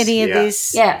listen to any of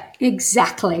this? Yeah,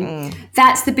 exactly.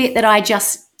 That's the bit that I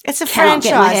just It's a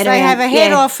franchise. They have a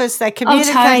head office, they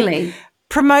communicate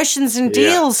promotions and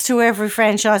deals to every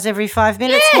franchise every 5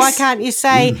 minutes. Yes. Why can't you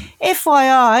say,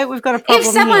 FYI, we've got a problem If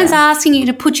someone's here. asking you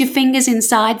to put your fingers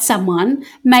inside someone,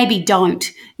 maybe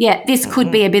don't. Yeah, this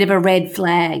could be a bit of a red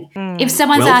flag. If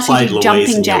someone's asking you to do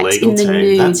jumping jacks in the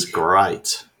nude. That's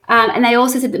great. And they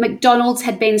also said that McDonald's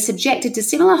had been subjected to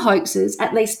similar hoaxes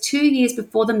at least 2 years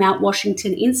before the Mount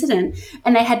Washington incident,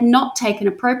 and they had not taken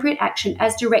appropriate action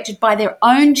as directed by their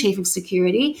own chief of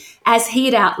security, as he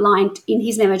had outlined in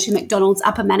his memo to McDonald's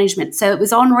upper management. So it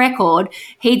was on record.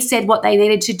 He'd said what they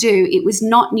needed to do. It was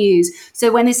not news. So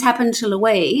when this happened to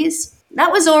Louise,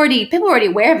 that was people were already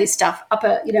aware of this stuff up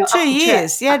 2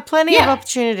 years. You had plenty of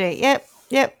opportunity.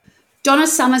 Yep. Donna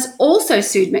Summers also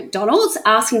sued McDonald's,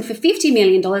 asking for $50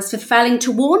 million for failing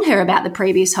to warn her about the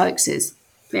previous hoaxes.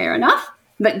 Fair enough.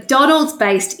 McDonald's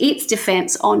based its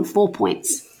defence on 4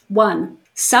 points. 1.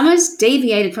 Summers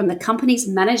deviated from the company's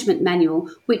management manual,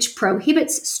 which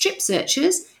prohibits strip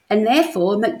searches, and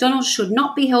therefore McDonald's should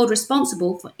not be held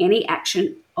responsible for any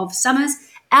action of Summers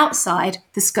outside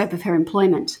the scope of her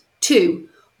employment. 2.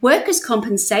 Workers'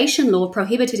 compensation law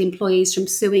prohibited employees from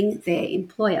suing their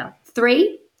employer.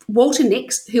 3. Walter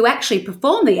Nix, who actually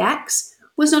performed the acts,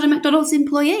 was not a McDonald's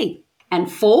employee.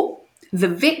 And 4, the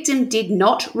victim did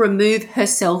not remove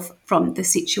herself from the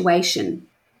situation.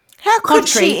 How could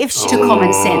Contrary she if she... to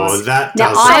common sense. That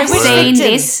Now, doesn't I've work. seen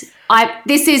this.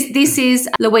 This is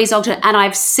Louise Ogborn, and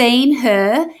I've seen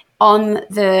her on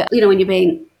the, when you're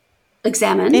being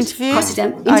examined. Interviewed?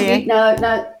 Cross-examined. Oh, Interviewed. yeah.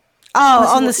 No.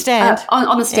 Oh, on the stand.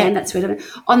 On the stand, that's what I mean.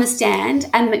 On the stand,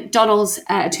 and McDonald's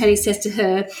attorney says to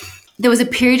her, there was a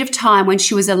period of time when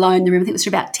she was alone in the room, I think it was for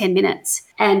about 10 minutes.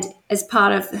 And as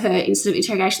part of her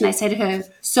interrogation, they say to her,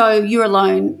 so you're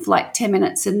alone for like 10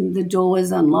 minutes and the door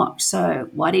was unlocked, so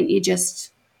why didn't you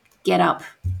just get up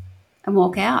and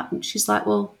walk out? And she's like,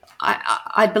 well,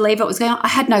 I believe what was going on. I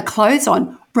had no clothes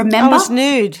on. Remember? I was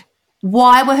nude.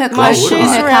 Why were her My clothes shoes in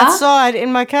her were car? outside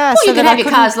in my car. Well, you could have your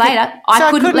cars couldn't- later. so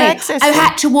I couldn't leave. access I them.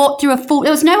 had to walk through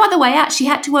there was no other way out. She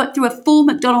had to work through a full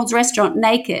McDonald's restaurant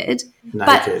naked.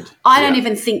 But I don't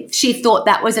even think she thought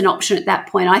that was an option at that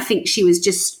point. I think she was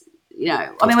just,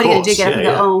 what are you going to do? Get up and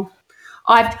go,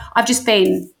 I've just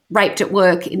been raped at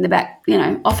work in the back,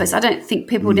 office. I don't think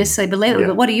people would necessarily believe it.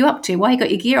 But what are you up to? Why you got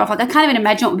your gear off? Like, I can't even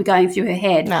imagine what would be going through her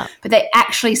head. No. But they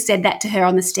actually said that to her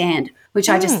on the stand, which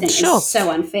I just think is so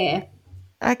unfair.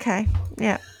 Okay,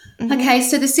 yeah. Okay,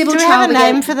 so the civil Do we trial have a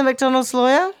name for the McDonald's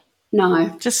lawyer? No.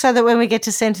 Just so that when we get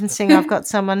to sentencing, I've got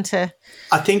someone to...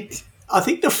 I think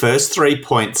the first 3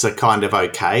 points are kind of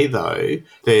okay, though.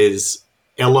 There's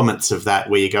elements of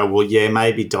that where you go, well, yeah,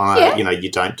 maybe Donna,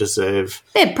 you don't deserve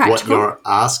what you're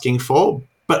asking for.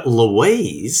 But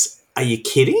Louise, are you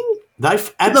kidding?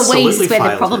 They've absolutely Louise is where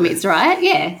failed the problem is, right?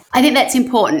 Yeah. I think that's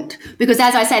important because,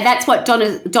 as I say, that's what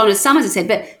Donna Summers has said.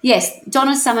 But, yes,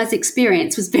 Donna Summers'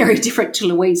 experience was very different to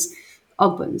Louise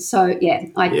Ogborn's. So, yeah,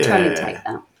 I totally take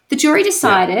that. The jury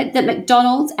decided that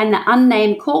McDonald's and the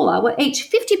unnamed caller were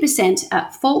each 50%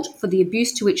 at fault for the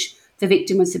abuse to which the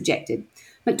victim was subjected.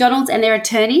 McDonald's and their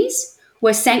attorneys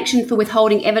were sanctioned for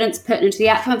withholding evidence pertinent to the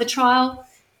outcome of the trial.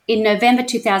 In November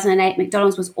 2008,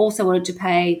 McDonald's was also ordered to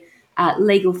pay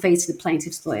legal fees to the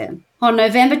plaintiff's lawyer. On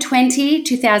November 20,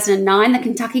 2009, the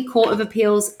Kentucky Court of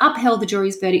Appeals upheld the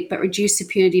jury's verdict but reduced the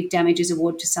punitive damages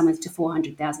award to Summers to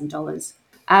 $400,000.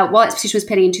 While its petition was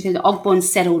pending in 2000, Ogborn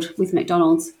settled with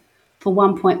McDonald's for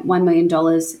 $1.1 million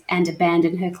and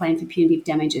abandoned her claim for punitive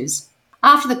damages.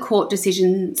 After the court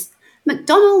decisions,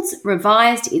 McDonald's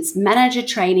revised its manager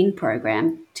training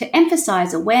program to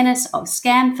emphasise awareness of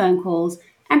scam phone calls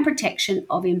and protection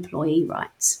of employee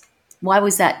rights. Why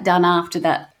was that done after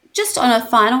that? Just on a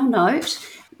final note,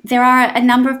 there are a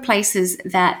number of places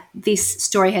that this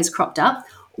story has cropped up.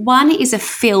 One is a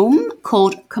film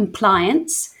called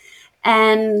Compliance,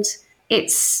 and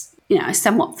it's a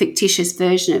somewhat fictitious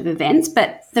version of events,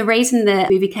 but the reason the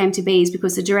movie came to be is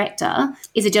because the director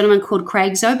is a gentleman called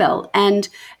Craig Zobel, and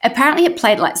apparently it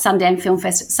played like Sundance Film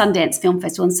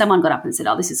Festival, and someone got up and said,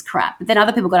 oh, this is crap. But then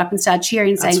other people got up and started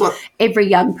cheering, saying every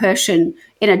young person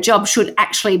in a job should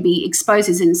actually be exposed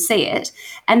and see it.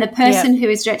 And the person who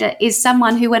is director is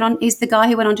someone who is the guy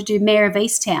who went on to do Mayor of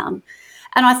Easttown.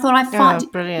 And I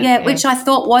thought brilliant. Which I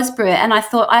thought was brilliant. And I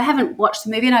thought, I haven't watched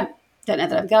the movie and I don't know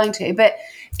that I'm going to, but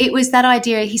it was that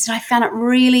idea. He said, I found it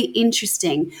really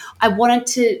interesting. I wanted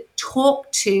to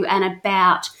talk to and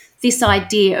about this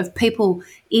idea of people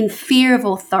in fear of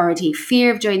authority, fear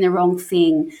of doing the wrong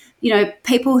thing,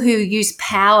 people who use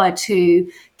power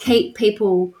to keep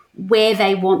people where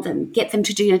they want them, get them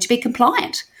to do, to be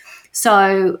compliant.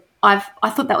 So I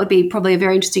thought that would be probably a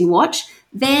very interesting watch.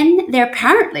 Then there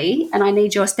apparently, and I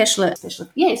need your special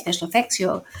effects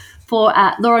for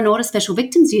Law and Order Special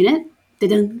Victims Unit.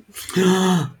 Da-dum.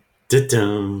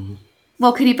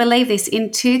 Well, can you believe this? In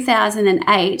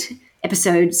 2008,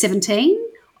 episode 17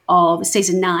 of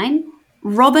season 9,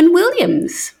 Robin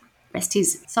Williams, rest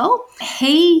his soul,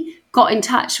 he got in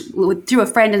touch through a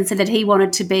friend and said that he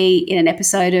wanted to be in an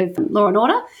episode of Law and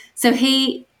Order. So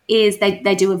they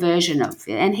do a version of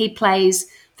it, and he plays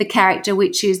the character,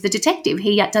 which is the detective.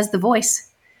 He does the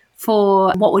voice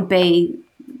for what would be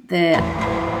the...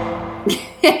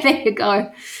 there you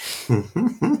go.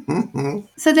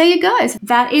 So there you go.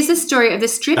 That is the story of the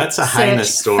Strip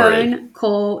Search phone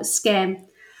call scam.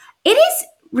 It is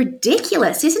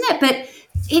ridiculous, isn't it? But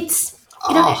it's,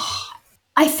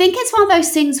 I think it's one of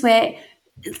those things where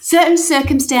certain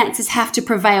circumstances have to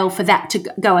prevail for that to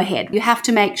go ahead. You have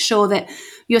to make sure that,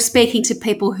 you're speaking to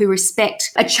people who respect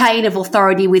a chain of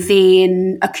authority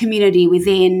within a community,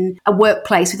 within a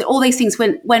workplace, with all these things.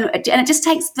 And it just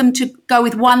takes them to go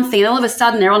with one thing, and all of a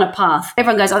sudden they're on a path.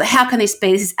 Everyone goes, "Oh, how can this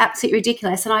be? This is absolutely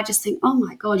ridiculous." And I just think, oh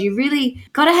my God, you really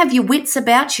got to have your wits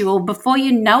about you, or before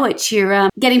you know it, you're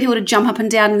getting people to jump up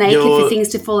and down naked for things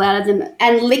to fall out of them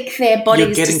and lick their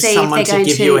bodies to see if they're going to. You're getting someone to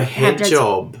give you a head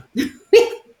job.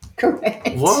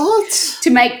 Correct. What?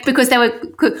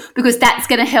 Because that's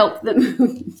going to help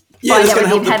them. Yeah, it's going to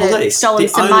help the police.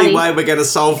 The only way we're going to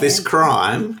solve this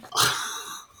crime.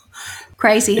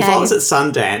 Crazy. If I was at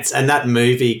Sundance and that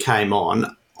movie came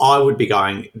on, I would be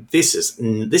going, this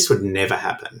would never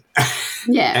happen.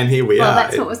 Yeah. And here we are. Well,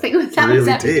 that's what I was thinking. That really was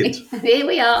happening. Here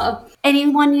we are.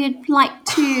 Anyone you'd like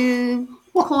to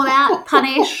call out,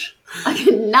 punish, like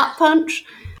a nut punch?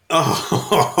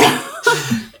 Oh.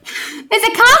 There's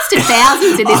a cast of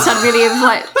thousands in this one, really. Of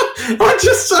like, I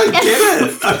just don't get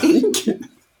it.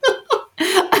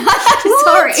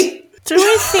 Sorry. Do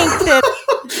we think that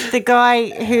the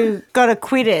guy who got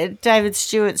acquitted, David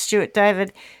Stewart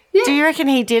David, do you reckon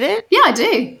he did it? Yeah, I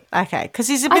do. Okay, because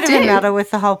he's a bit of a nutter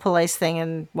with the whole police thing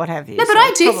and what have you. No, but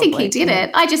I do think he did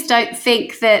it. I just don't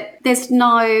think that there's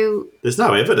no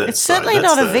evidence. It's certainly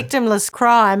not a victimless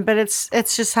crime, but it's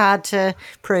just hard to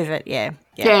prove it.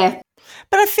 Yeah.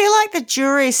 But I feel like the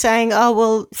jury saying, "Oh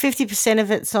well, 50%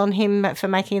 of it's on him for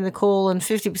making the call, and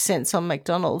 50% is on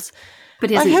McDonald's."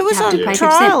 But who was on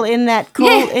trial in that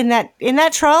call in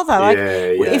that trial though?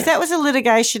 If that was a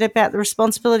litigation about the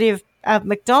responsibility of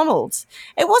McDonald's,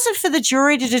 it wasn't for the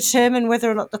jury to determine whether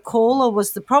or not the caller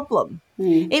was the problem.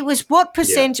 It was what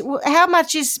percent, how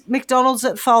much is McDonald's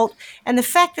at fault, and the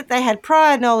fact that they had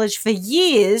prior knowledge for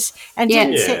years and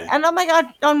didn't. And oh my God,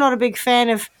 I'm not a big fan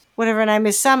of whatever her name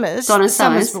is, Donna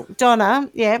Summers. Donna,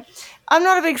 yeah. I'm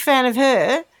not a big fan of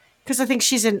her because I think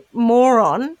she's a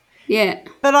moron. Yeah.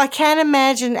 But I can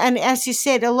imagine, and as you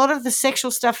said, a lot of the sexual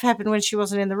stuff happened when she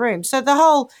wasn't in the room. So the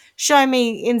whole show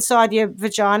me inside your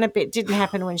vagina bit didn't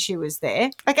happen when she was there.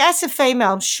 Like, as a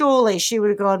female, surely she would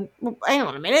have gone, well, hang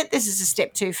on a minute, this is a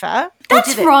step too far.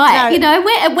 That's right. No. You know,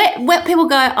 where people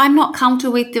go, I'm not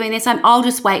comfortable with doing this. I'll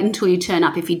just wait until you turn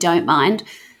up if you don't mind.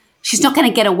 She's not going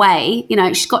to get away. You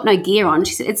know, she's got no gear on.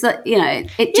 It's like, you know,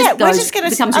 it just becomes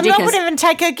ridiculous. I'm not going to even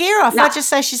take her gear off. No. I just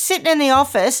say she's sitting in the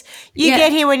office. You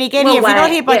get here when you get here. If you're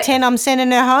not here by 10, I'm sending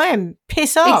her home.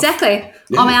 Piss off. Exactly.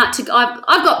 Yeah. I'm out to.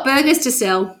 I've got burgers to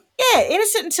sell. Yeah,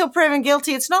 innocent until proven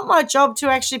guilty. It's not my job to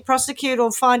actually prosecute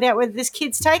or find out whether this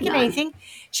kid's taken anything.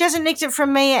 She hasn't nicked it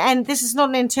from me, and this is not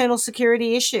an internal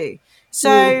security issue.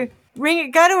 So go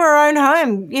to her own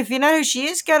home. If you know who she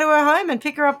is, go to her home and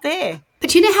pick her up there.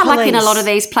 But you know how, like in a lot of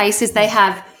these places, they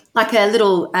have like a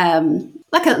little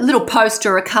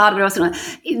poster or a card or something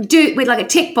with like a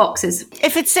tick boxes.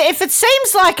 If it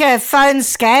seems like a phone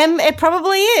scam, it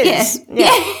probably is.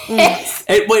 Yes.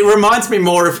 It reminds me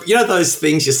more of, you know, those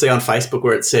things you see on Facebook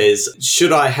where it says,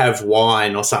 "Should I have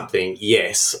wine or something?"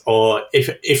 Yes. Or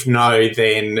if no,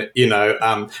 then, you know,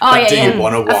 do you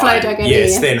want a wine?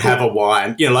 Yes, then have a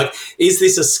wine. You know, like, is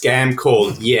this a scam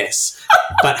called? Yes.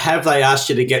 But have they asked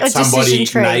you to get somebody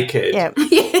naked? Yeah.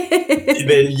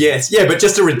 Then yes. Yeah, but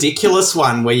just a ridiculous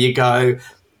one where you go,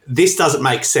 this doesn't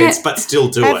make sense, but still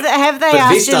do it. Have they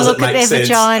asked you to look at their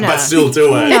vagina? But still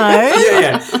do it. No.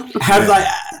 Yeah. Have they...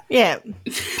 Yeah.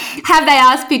 Have they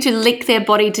asked you to lick their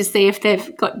body to see if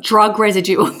they've got drug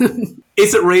residue on them?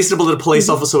 Is it reasonable that a police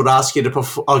officer would ask you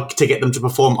to get them to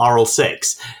perform oral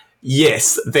sex?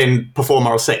 Yes, then perform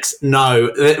oral sex.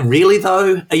 No. Really,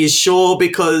 though? Are you sure?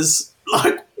 Because,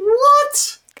 like,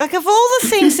 what? Like, of all the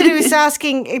things that he was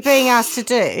being asked to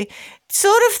do,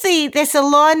 there's a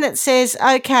line that says,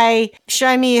 okay,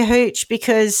 show me your hooch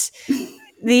because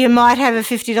you might have a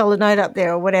 $50 note up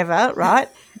there or whatever, right?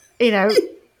 You know,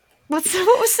 what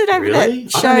was the name of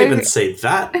that show? I don't even see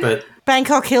that, but...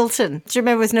 Bangkok Hilton. Do you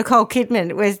remember with Nicole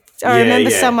Kidman? I remember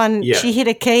someone, she hit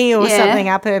a key or something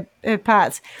up her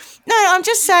parts. No, I'm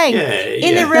just saying,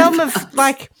 in the realm of,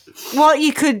 like, what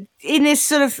you could, in this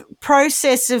sort of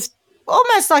process of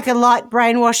almost like a light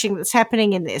brainwashing that's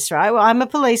happening in this, right? Well, I'm a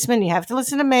policeman. You have to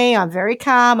listen to me. I'm very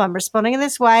calm. I'm responding in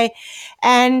this way.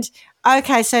 And,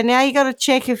 okay, so now you got to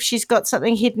check if she's got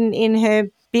something hidden in her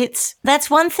bits. That's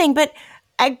one thing. But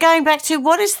going back to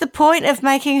what is the point of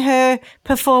making her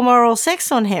perform oral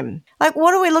sex on him? Like,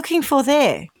 what are we looking for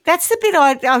there? That's the bit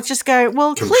I'll just go,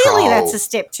 well, clearly that's a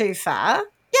step too far.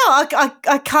 Yeah,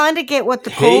 I kind of get what the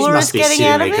caller is getting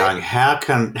out of it. Going,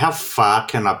 how far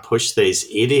can I push these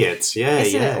idiots?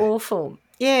 Isn't it awful?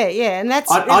 Yeah, and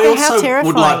that's I how also terrifying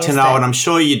would like to know, that? and I'm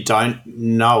sure you don't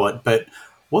know it, but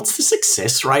what's the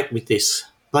success rate with this?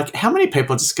 Like, how many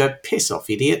people just go, piss off,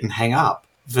 idiot, and hang up?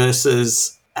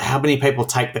 versus how many people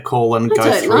take the call and go through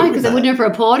I don't know, because with they wouldn't have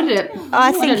reported it.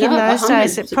 I think in those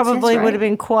days it probably would have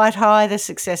been. been quite high, the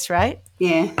success rate.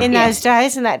 Yeah. In those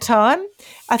days and that time.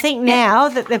 I think now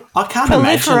that the I can't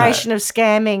proliferation imagine of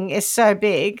scamming is so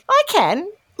big, I can.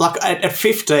 Like at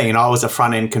 15, I was a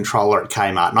front-end controller at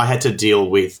Kmart, and I had to deal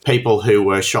with people who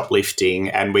were shoplifting,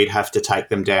 and we'd have to take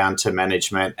them down to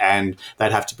management, and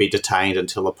they'd have to be detained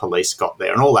until the police got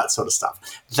there and all that sort of stuff.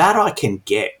 That I can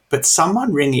get. But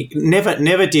someone ringing,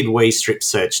 never did we strip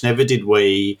search, never did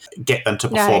we get them to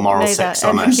perform oral sex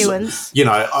on us. McEwen's. You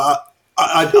know,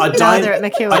 I don't. Neither at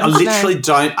McEwen's, I literally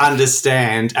don't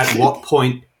understand at what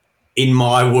point in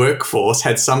my workforce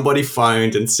had somebody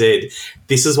phoned and said,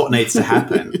 this is what needs to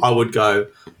happen. I would go,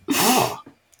 oh,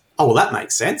 well, that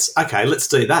makes sense. Okay, let's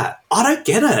do that. I don't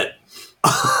get it.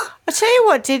 I'll tell you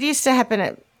what did used to happen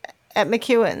at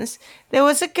McEwen's. There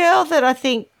was a girl that I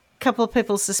think a couple of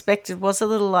people suspected was a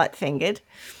little light-fingered,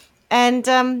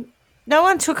 and no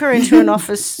one took her into an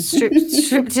office,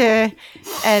 stripped her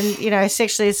and, you know,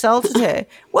 sexually assaulted her.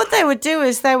 What they would do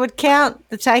is they would count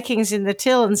the takings in the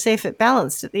till and see if it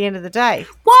balanced at the end of the day.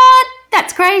 What?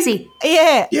 That's crazy.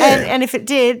 Yeah. And if it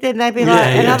did, then they'd be like,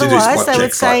 and otherwise they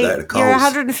would say, you're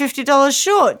 $150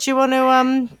 short. Do you want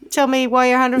to tell me why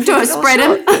you're $150 Do I spread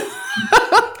short? them?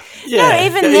 No,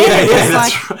 even then it was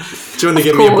like, do you want to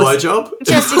give me a blowjob?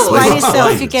 just explain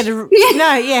yourself. You get a look,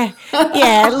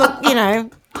 you know,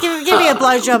 give me a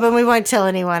blowjob and we won't tell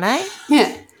anyone, eh?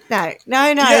 Yeah. No.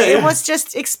 It was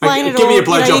just explain it all. Give me a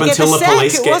blowjob until the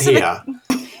police get here.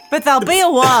 But they'll be a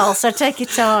while, so take your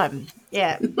time.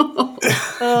 Yeah.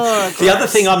 The other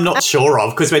thing I'm not sure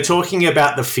of, because we're talking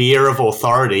about the fear of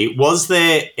authority, was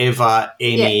there ever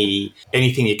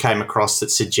anything you came across that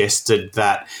suggested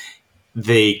that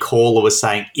the caller was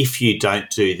saying, if you don't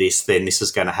do this, then this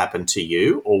is going to happen to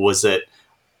you? Or was it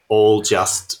all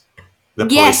just the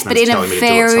yes, but in a telling me to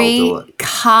very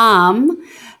calm,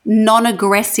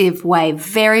 non-aggressive way,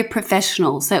 very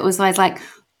professional. So it was always like,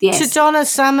 yes. To Donna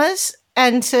Summers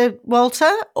and to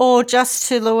Walter, or just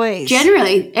to Louise?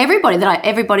 Generally, everybody that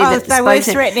they were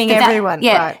threatening everyone.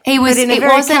 Yeah, right. he was but in a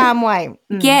very calm way.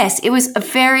 Yes, it was a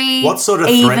very what sort of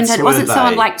even. Threats it wasn't were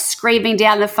someone they? like screaming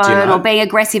down the phone or being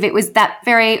aggressive. It was that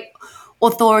very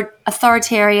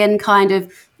authoritarian kind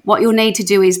of, what you'll need to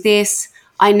do is this.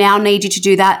 I now need you to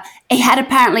do that. He had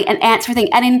apparently an answer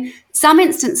thing. And in some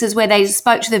instances where they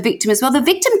spoke to the victim as well, the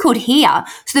victim could hear.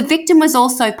 So the victim was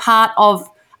also part of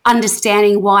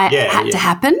understanding why it had to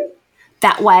happen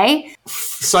that way.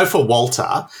 So for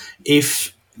Walter,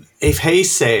 if he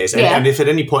says, and if at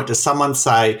any point does someone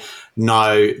say,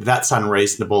 no, that's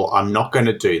unreasonable, I'm not going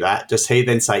to do that, does he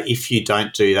then say, if you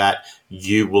don't do that,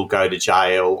 you will go to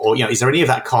jail? Or, you know, is there any of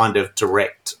that kind of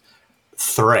direct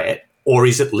threat? Or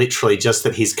is it literally just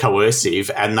that he's coercive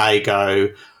and they go...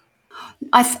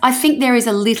 I think there is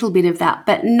a little bit of that,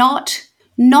 but not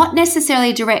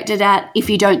necessarily directed at, if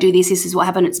you don't do this, this is what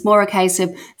happened. It's more a case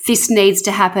of, this needs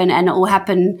to happen and it will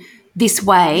happen this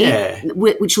way,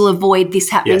 which will avoid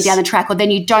this happening down the track. Or then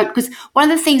you don't... Because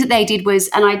one of the things that they did was,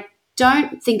 and I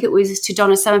don't think it was to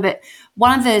Donna Summer, but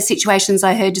one of the situations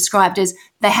I heard described as,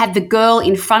 they had the girl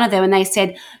in front of them and they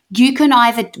said, you can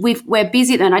either, we're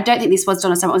busy, and I don't think this was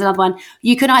Donna Summer, it was another one,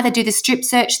 you can either do the strip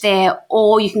search there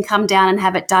or you can come down and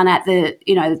have it done at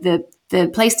the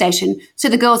police station. So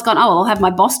the girl's gone, I'll have my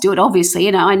boss do it, obviously,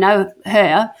 you know, I know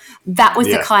her. That was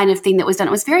the kind of thing that was done.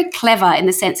 It was very clever in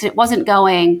the sense that it wasn't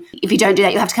going, if you don't do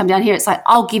that, you'll have to come down here. It's like,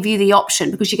 I'll give you the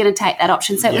option because you're going to take that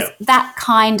option. So it was that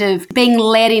kind of being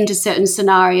led into certain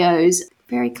scenarios.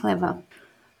 Very clever.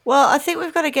 Well, I think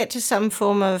we've got to get to some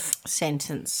form of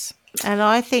sentence. And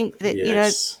I think that, you know,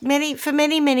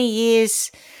 many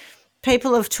years,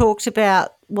 people have talked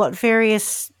about what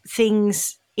various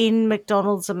things in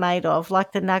McDonald's are made of,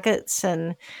 like the nuggets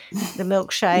and the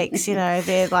milkshakes, you know,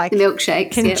 they're like the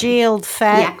milkshakes, congealed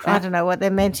fat. Yak fat. I don't know what they're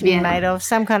meant to be made of,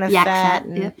 some kind of yak fat.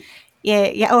 And,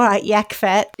 all right, yak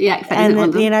fat. Yak fat.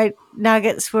 And, you know,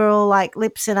 nuggets were all like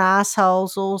lips and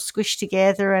assholes all squished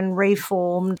together and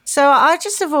reformed. So I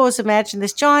just have always imagined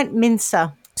this giant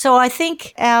mincer. So I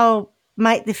think our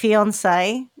mate, the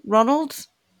fiancé, Ronald,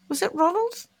 was it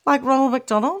Ronald? Like Ronald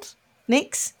McDonald?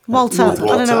 Nix? Walter. I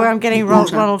don't know where I'm getting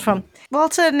Ronald from.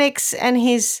 Walter Nix and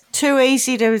his too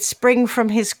easy to spring from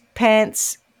his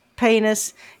pants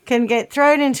penis can get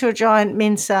thrown into a giant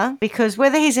mincer, because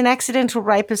whether he's an accidental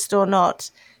rapist or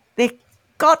not, there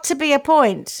got to be a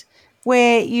point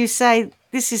where you say,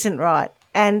 this isn't right.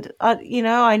 And,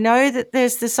 I know that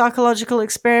there's the psychological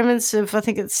experiments of, I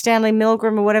think it's Stanley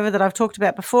Milgram or whatever that I've talked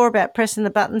about before, about pressing the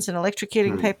buttons and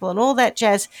electrocuting people and all that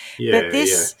jazz. But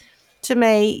to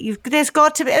me, there's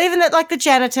got to be, even that, like the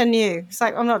janitor knew. It's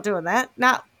like, I'm not doing that.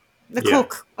 No. The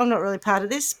cook, I'm not really part of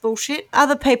this bullshit.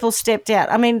 Other people stepped out.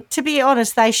 I mean, to be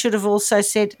honest, they should have also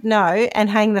said no and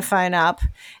hang the phone up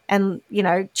and,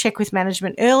 check with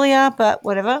management earlier, but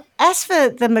whatever. As for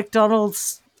the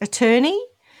McDonald's attorney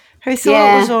who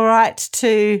thought it was all right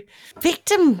to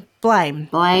victim blame.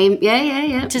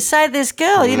 Yeah. To say this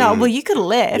girl, well, you could have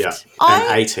left. Yeah.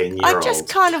 An 18-year-old. I just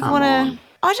kind of want to,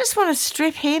 I just want to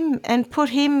strip him and put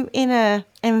him in a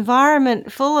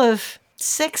environment full of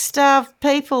sex-starved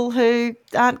people who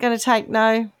aren't going to take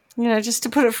no, just to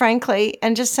put it frankly,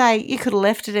 and just say, you could have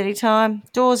left at any time.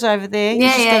 Door's over there.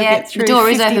 Yeah. The door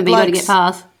is open, but you got to get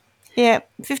past. Yeah,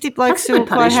 50 blokes who will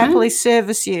quite happily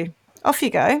service you. Off you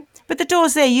go. But the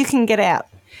door's there, you can get out.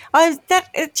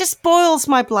 It just boils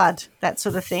my blood, that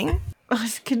sort of thing.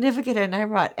 I can never get her name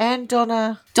right. Anne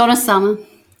Donna Summers.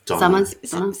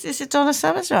 Is it Donna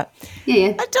Summers? Right.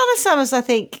 Yeah. Donna Summers, I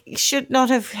think, should not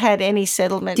have had any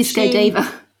settlement.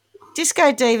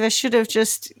 Disco Diva should have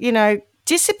just,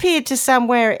 disappeared to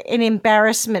somewhere in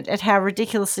embarrassment at how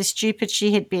ridiculously stupid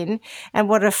she had been and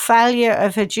what a failure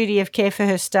of her duty of care for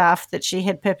her staff that she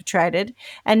had perpetrated,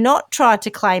 and not tried to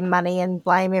claim money and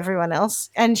blame everyone else,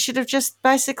 and should have just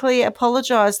basically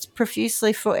apologised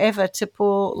profusely forever to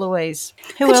poor Louise.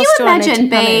 Could you imagine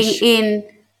being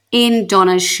in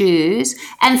Donna's shoes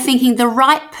and thinking the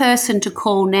right person to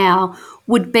call now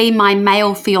would be my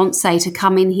male fiance to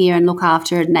come in here and look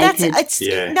after a naked,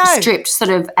 stripped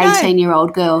sort of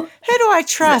 18-year-old girl? Who do I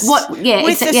trust?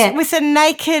 With a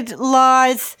naked,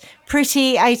 lithe,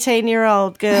 pretty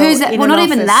 18-year-old girl. Who's that? Well, not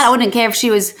even that. I wouldn't care if she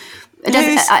was.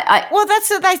 Well, that's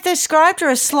they described her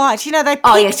as slight. They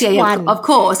picked one. Of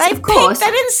course. They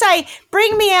didn't say,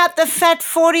 bring me out the fat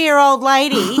 40-year-old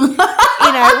lady,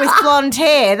 with blonde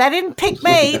hair. They didn't pick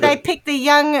me. They picked the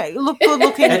young,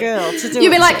 good-looking girl to do.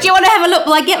 You'd be like, do you want to have a look?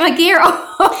 Will I get my gear on?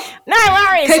 No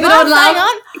worries. Keep it on,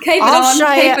 love. Keep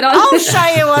it on. I'll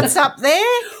show you what's up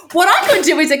there. What I could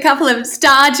do is a couple of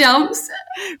star jumps.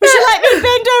 Would you let me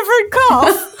bend over and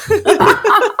cough?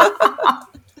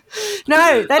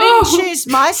 No, they didn't choose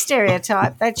my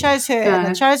stereotype. They chose her, and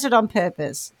they chose it on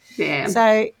purpose. Yeah.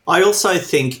 So I also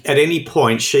think at any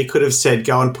point she could have said,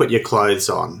 go and put your clothes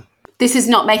on. This is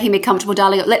not making me comfortable,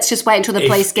 darling. Let's just wait until the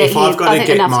police get here. If I've got to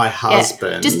get my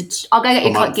husband I'll go get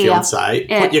your my gear.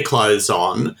 fiancé, put your clothes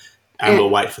on, and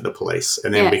we'll wait for the police.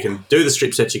 And then we can do the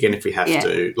strip search again if we have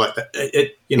to. Like,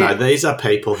 these are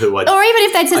people who are... Or even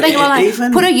if they'd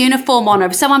said, put a uniform on her.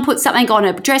 If someone put something on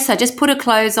her, dress her, just put her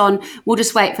clothes on, we'll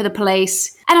just wait for the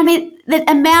police. And I mean, the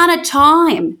amount of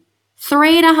time,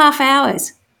 3.5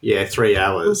 hours. Yeah, 3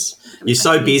 hours. You're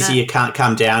so busy you can't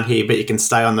come down here, but you can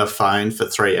stay on the phone for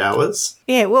 3 hours.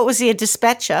 Yeah, what was he, a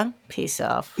dispatcher? Piss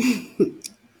off.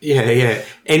 Yeah.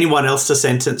 Anyone else to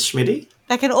sentence, Schmitty?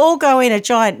 They can all go in a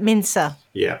giant mincer.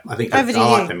 Yeah, I think I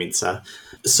like the mincer.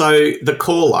 So the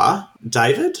caller,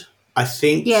 David, I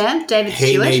think David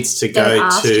he Stewart. needs to go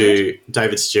to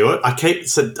David Stewart.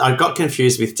 I got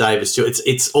confused with David Stewart.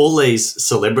 It's all these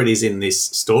celebrities in this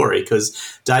story because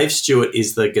Dave Stewart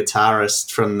is the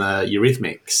guitarist from the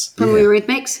Eurythmics.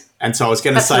 Eurythmics? And so I was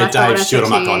going to say Dave Stewart.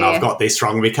 I'm like, I've got this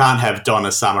wrong. We can't have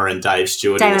Donna Summer and Dave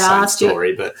Stewart in the same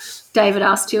story. But David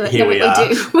R. Stewart. Here we are.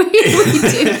 We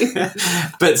do.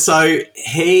 But so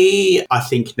he, I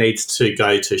think, needs to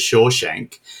go to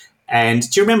Shawshank. And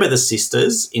do you remember the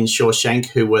sisters in Shawshank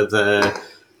who were the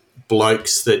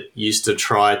blokes that used to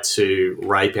try to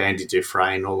rape Andy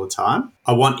Dufresne all the time?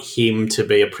 I want him to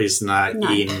be a prisoner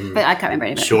in but I can't remember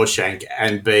anything. Shawshank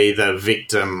and be the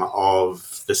victim of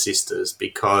the sisters,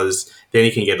 because then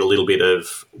he can get a little bit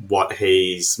of what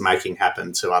he's making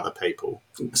happen to other people.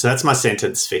 So that's my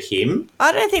sentence for him.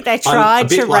 I don't think they tried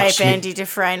to rape Andy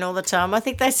Dufresne all the time. I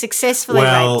think they successfully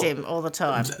raped him all the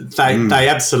time. They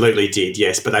absolutely did,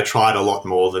 yes, but they tried a lot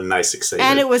more than they succeeded.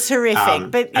 And it was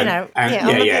horrific. But, I'm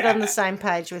on the same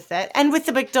page with that. And with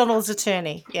the McDonald's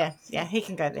attorney. Yeah, he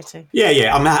can go there too.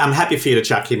 Yeah, I'm happy for you to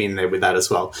chuck him in there with that as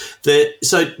well.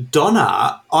 So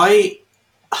Donna, I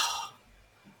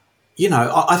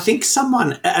think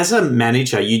someone, as a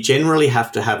manager, you generally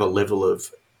have to have a level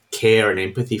of care and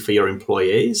empathy for your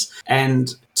employees.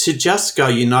 And to just go,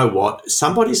 you know what,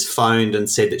 somebody's phoned and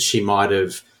said that she might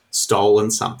have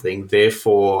stolen something,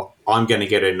 therefore I'm going to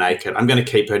get her naked. I'm going to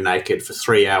keep her naked for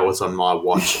 3 hours on my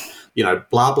watch,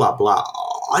 blah, blah, blah.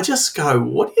 I just go,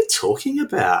 what are you talking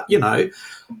about?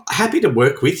 Happy to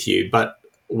work with you, but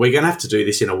we're going to have to do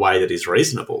this in a way that is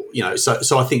reasonable,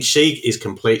 So I think she is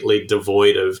completely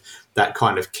devoid of that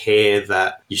kind of care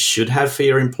that you should have for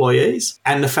your employees.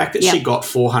 And the fact that she got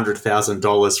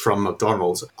 $400,000 from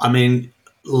McDonald's, I mean,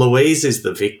 Louise is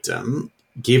the victim.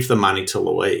 give the money to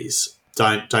Louise.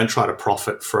 Don't try to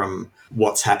profit from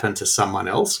what's happened to someone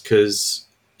else, because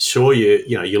sure,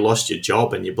 you lost your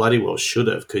job, and you bloody well should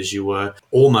have, because you were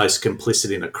almost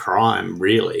complicit in a crime,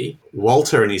 really.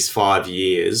 Walter, in his 5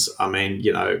 years, I mean,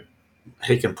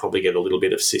 he can probably get a little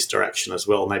bit of sister action as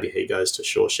well. Maybe he goes to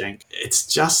Shawshank. It's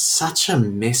just such a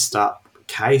messed up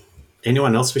case.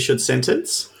 Anyone else we should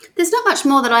sentence? There's not much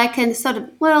more that I can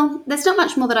there's not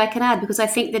much more that I can add, because I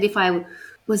think that if I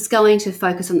was going to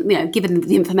focus on, given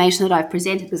the information that I've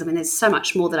presented, because there's so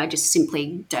much more that I just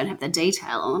simply don't have the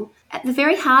detail on. At the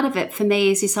very heart of it for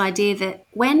me is this idea that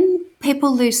when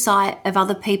people lose sight of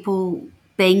other people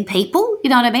being people, you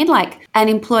know what I mean? Like an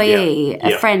employee,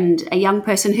 a friend, a young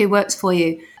person who works for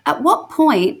you. At what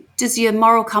point does your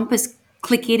moral compass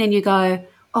click in and you go,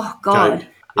 oh God,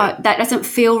 that doesn't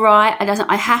feel right.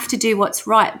 I have to do what's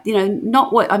right.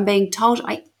 Not what I'm being told.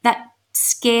 That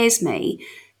scares me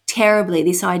terribly,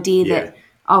 this idea that,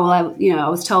 I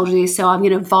was told this, so I'm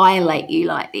going to violate you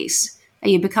like this.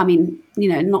 And you're becoming,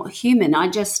 not human. I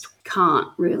just can't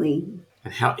really.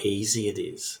 And how easy it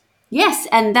is. Yes,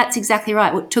 and that's exactly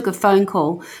right. It took a phone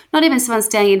call, not even someone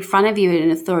standing in front of you in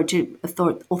an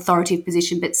authoritative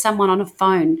position, but someone on a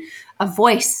phone, a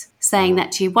voice saying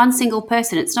that to you, one single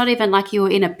person. It's not even like you were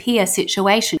in a peer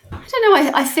situation. I don't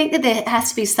know. I think that there has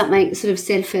to be something sort of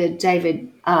said for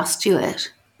David R.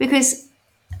 Stewart, because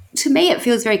to me it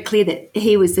feels very clear that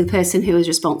he was the person who was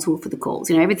responsible for the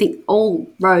calls. Everything, all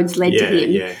roads led to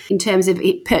him in terms of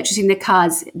purchasing the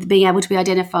cards, being able to be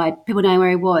identified, people knowing where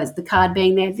he was, the card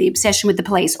being there, the obsession with the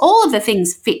police. All of the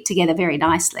things fit together very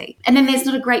nicely. And then there's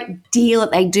not a great deal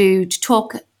that they do to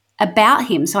talk about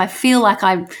him. So I feel like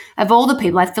of all the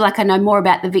people, I feel like I know more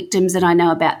about the victims than I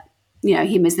know about,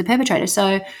 him as the perpetrator.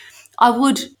 So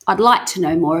I'd like to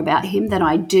know more about him than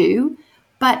I do,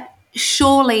 but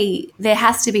surely there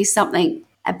has to be something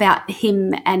about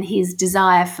him and his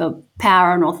desire for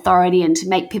power and authority and to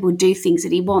make people do things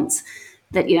that he wants,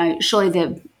 that, surely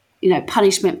the,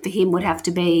 punishment for him would have to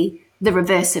be the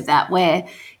reverse of that, where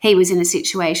he was in a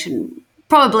situation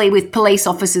probably with police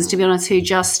officers, to be honest, who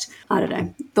just,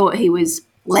 thought he was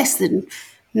less than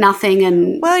nothing.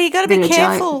 And well, you got to be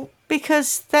careful,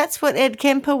 because that's what Ed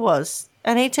Kemper was,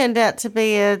 and he turned out to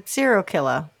be a serial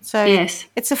killer. So yes,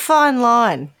 it's a fine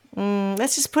line.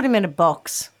 Let's just put him in a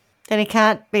box. Then he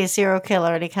can't be a serial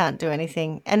killer and he can't do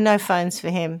anything. And no phones for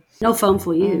him. No phone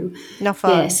for you. No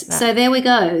phone. Yes. No. So there we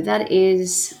go. That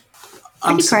is pretty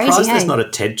I'm surprised crazy, there's not a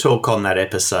TED Talk on that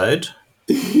episode.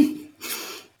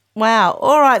 Wow.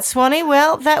 All right, Swanny.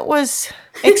 Well, that was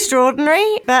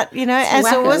extraordinary. But, as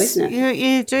wacko, always,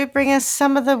 you do bring us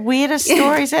some of the weirdest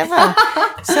stories ever.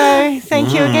 So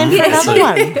thank you again for another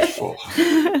one.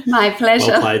 My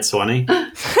pleasure. Well played, Swanny.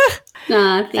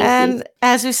 Thank you.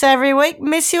 As we say every week,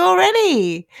 miss you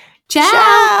already.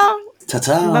 Ciao.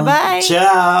 Ta-ta. Bye-bye.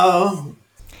 Ciao.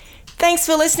 Thanks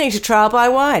for listening to Trial by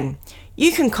Wine.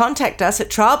 You can contact us at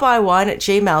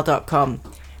trialbywine@gmail.com.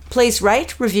 Please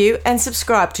rate, review and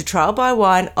subscribe to Trial by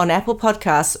Wine on Apple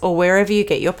Podcasts or wherever you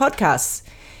get your podcasts.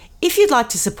 If you'd like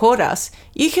to support us,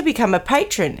 you can become a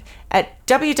patron at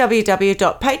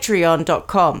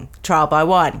www.patreon.com, Trial by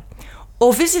Wine,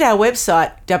 or visit our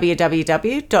website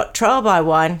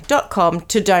www.trialbywine.com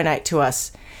to donate to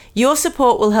us. Your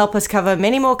support will help us cover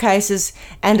many more cases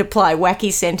and apply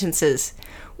wacky sentences.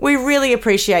 We really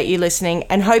appreciate you listening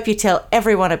and hope you tell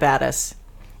everyone about us.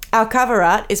 Our cover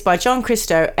art is by John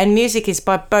Christo and music is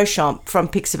by Beauchamp from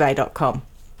pixabay.com.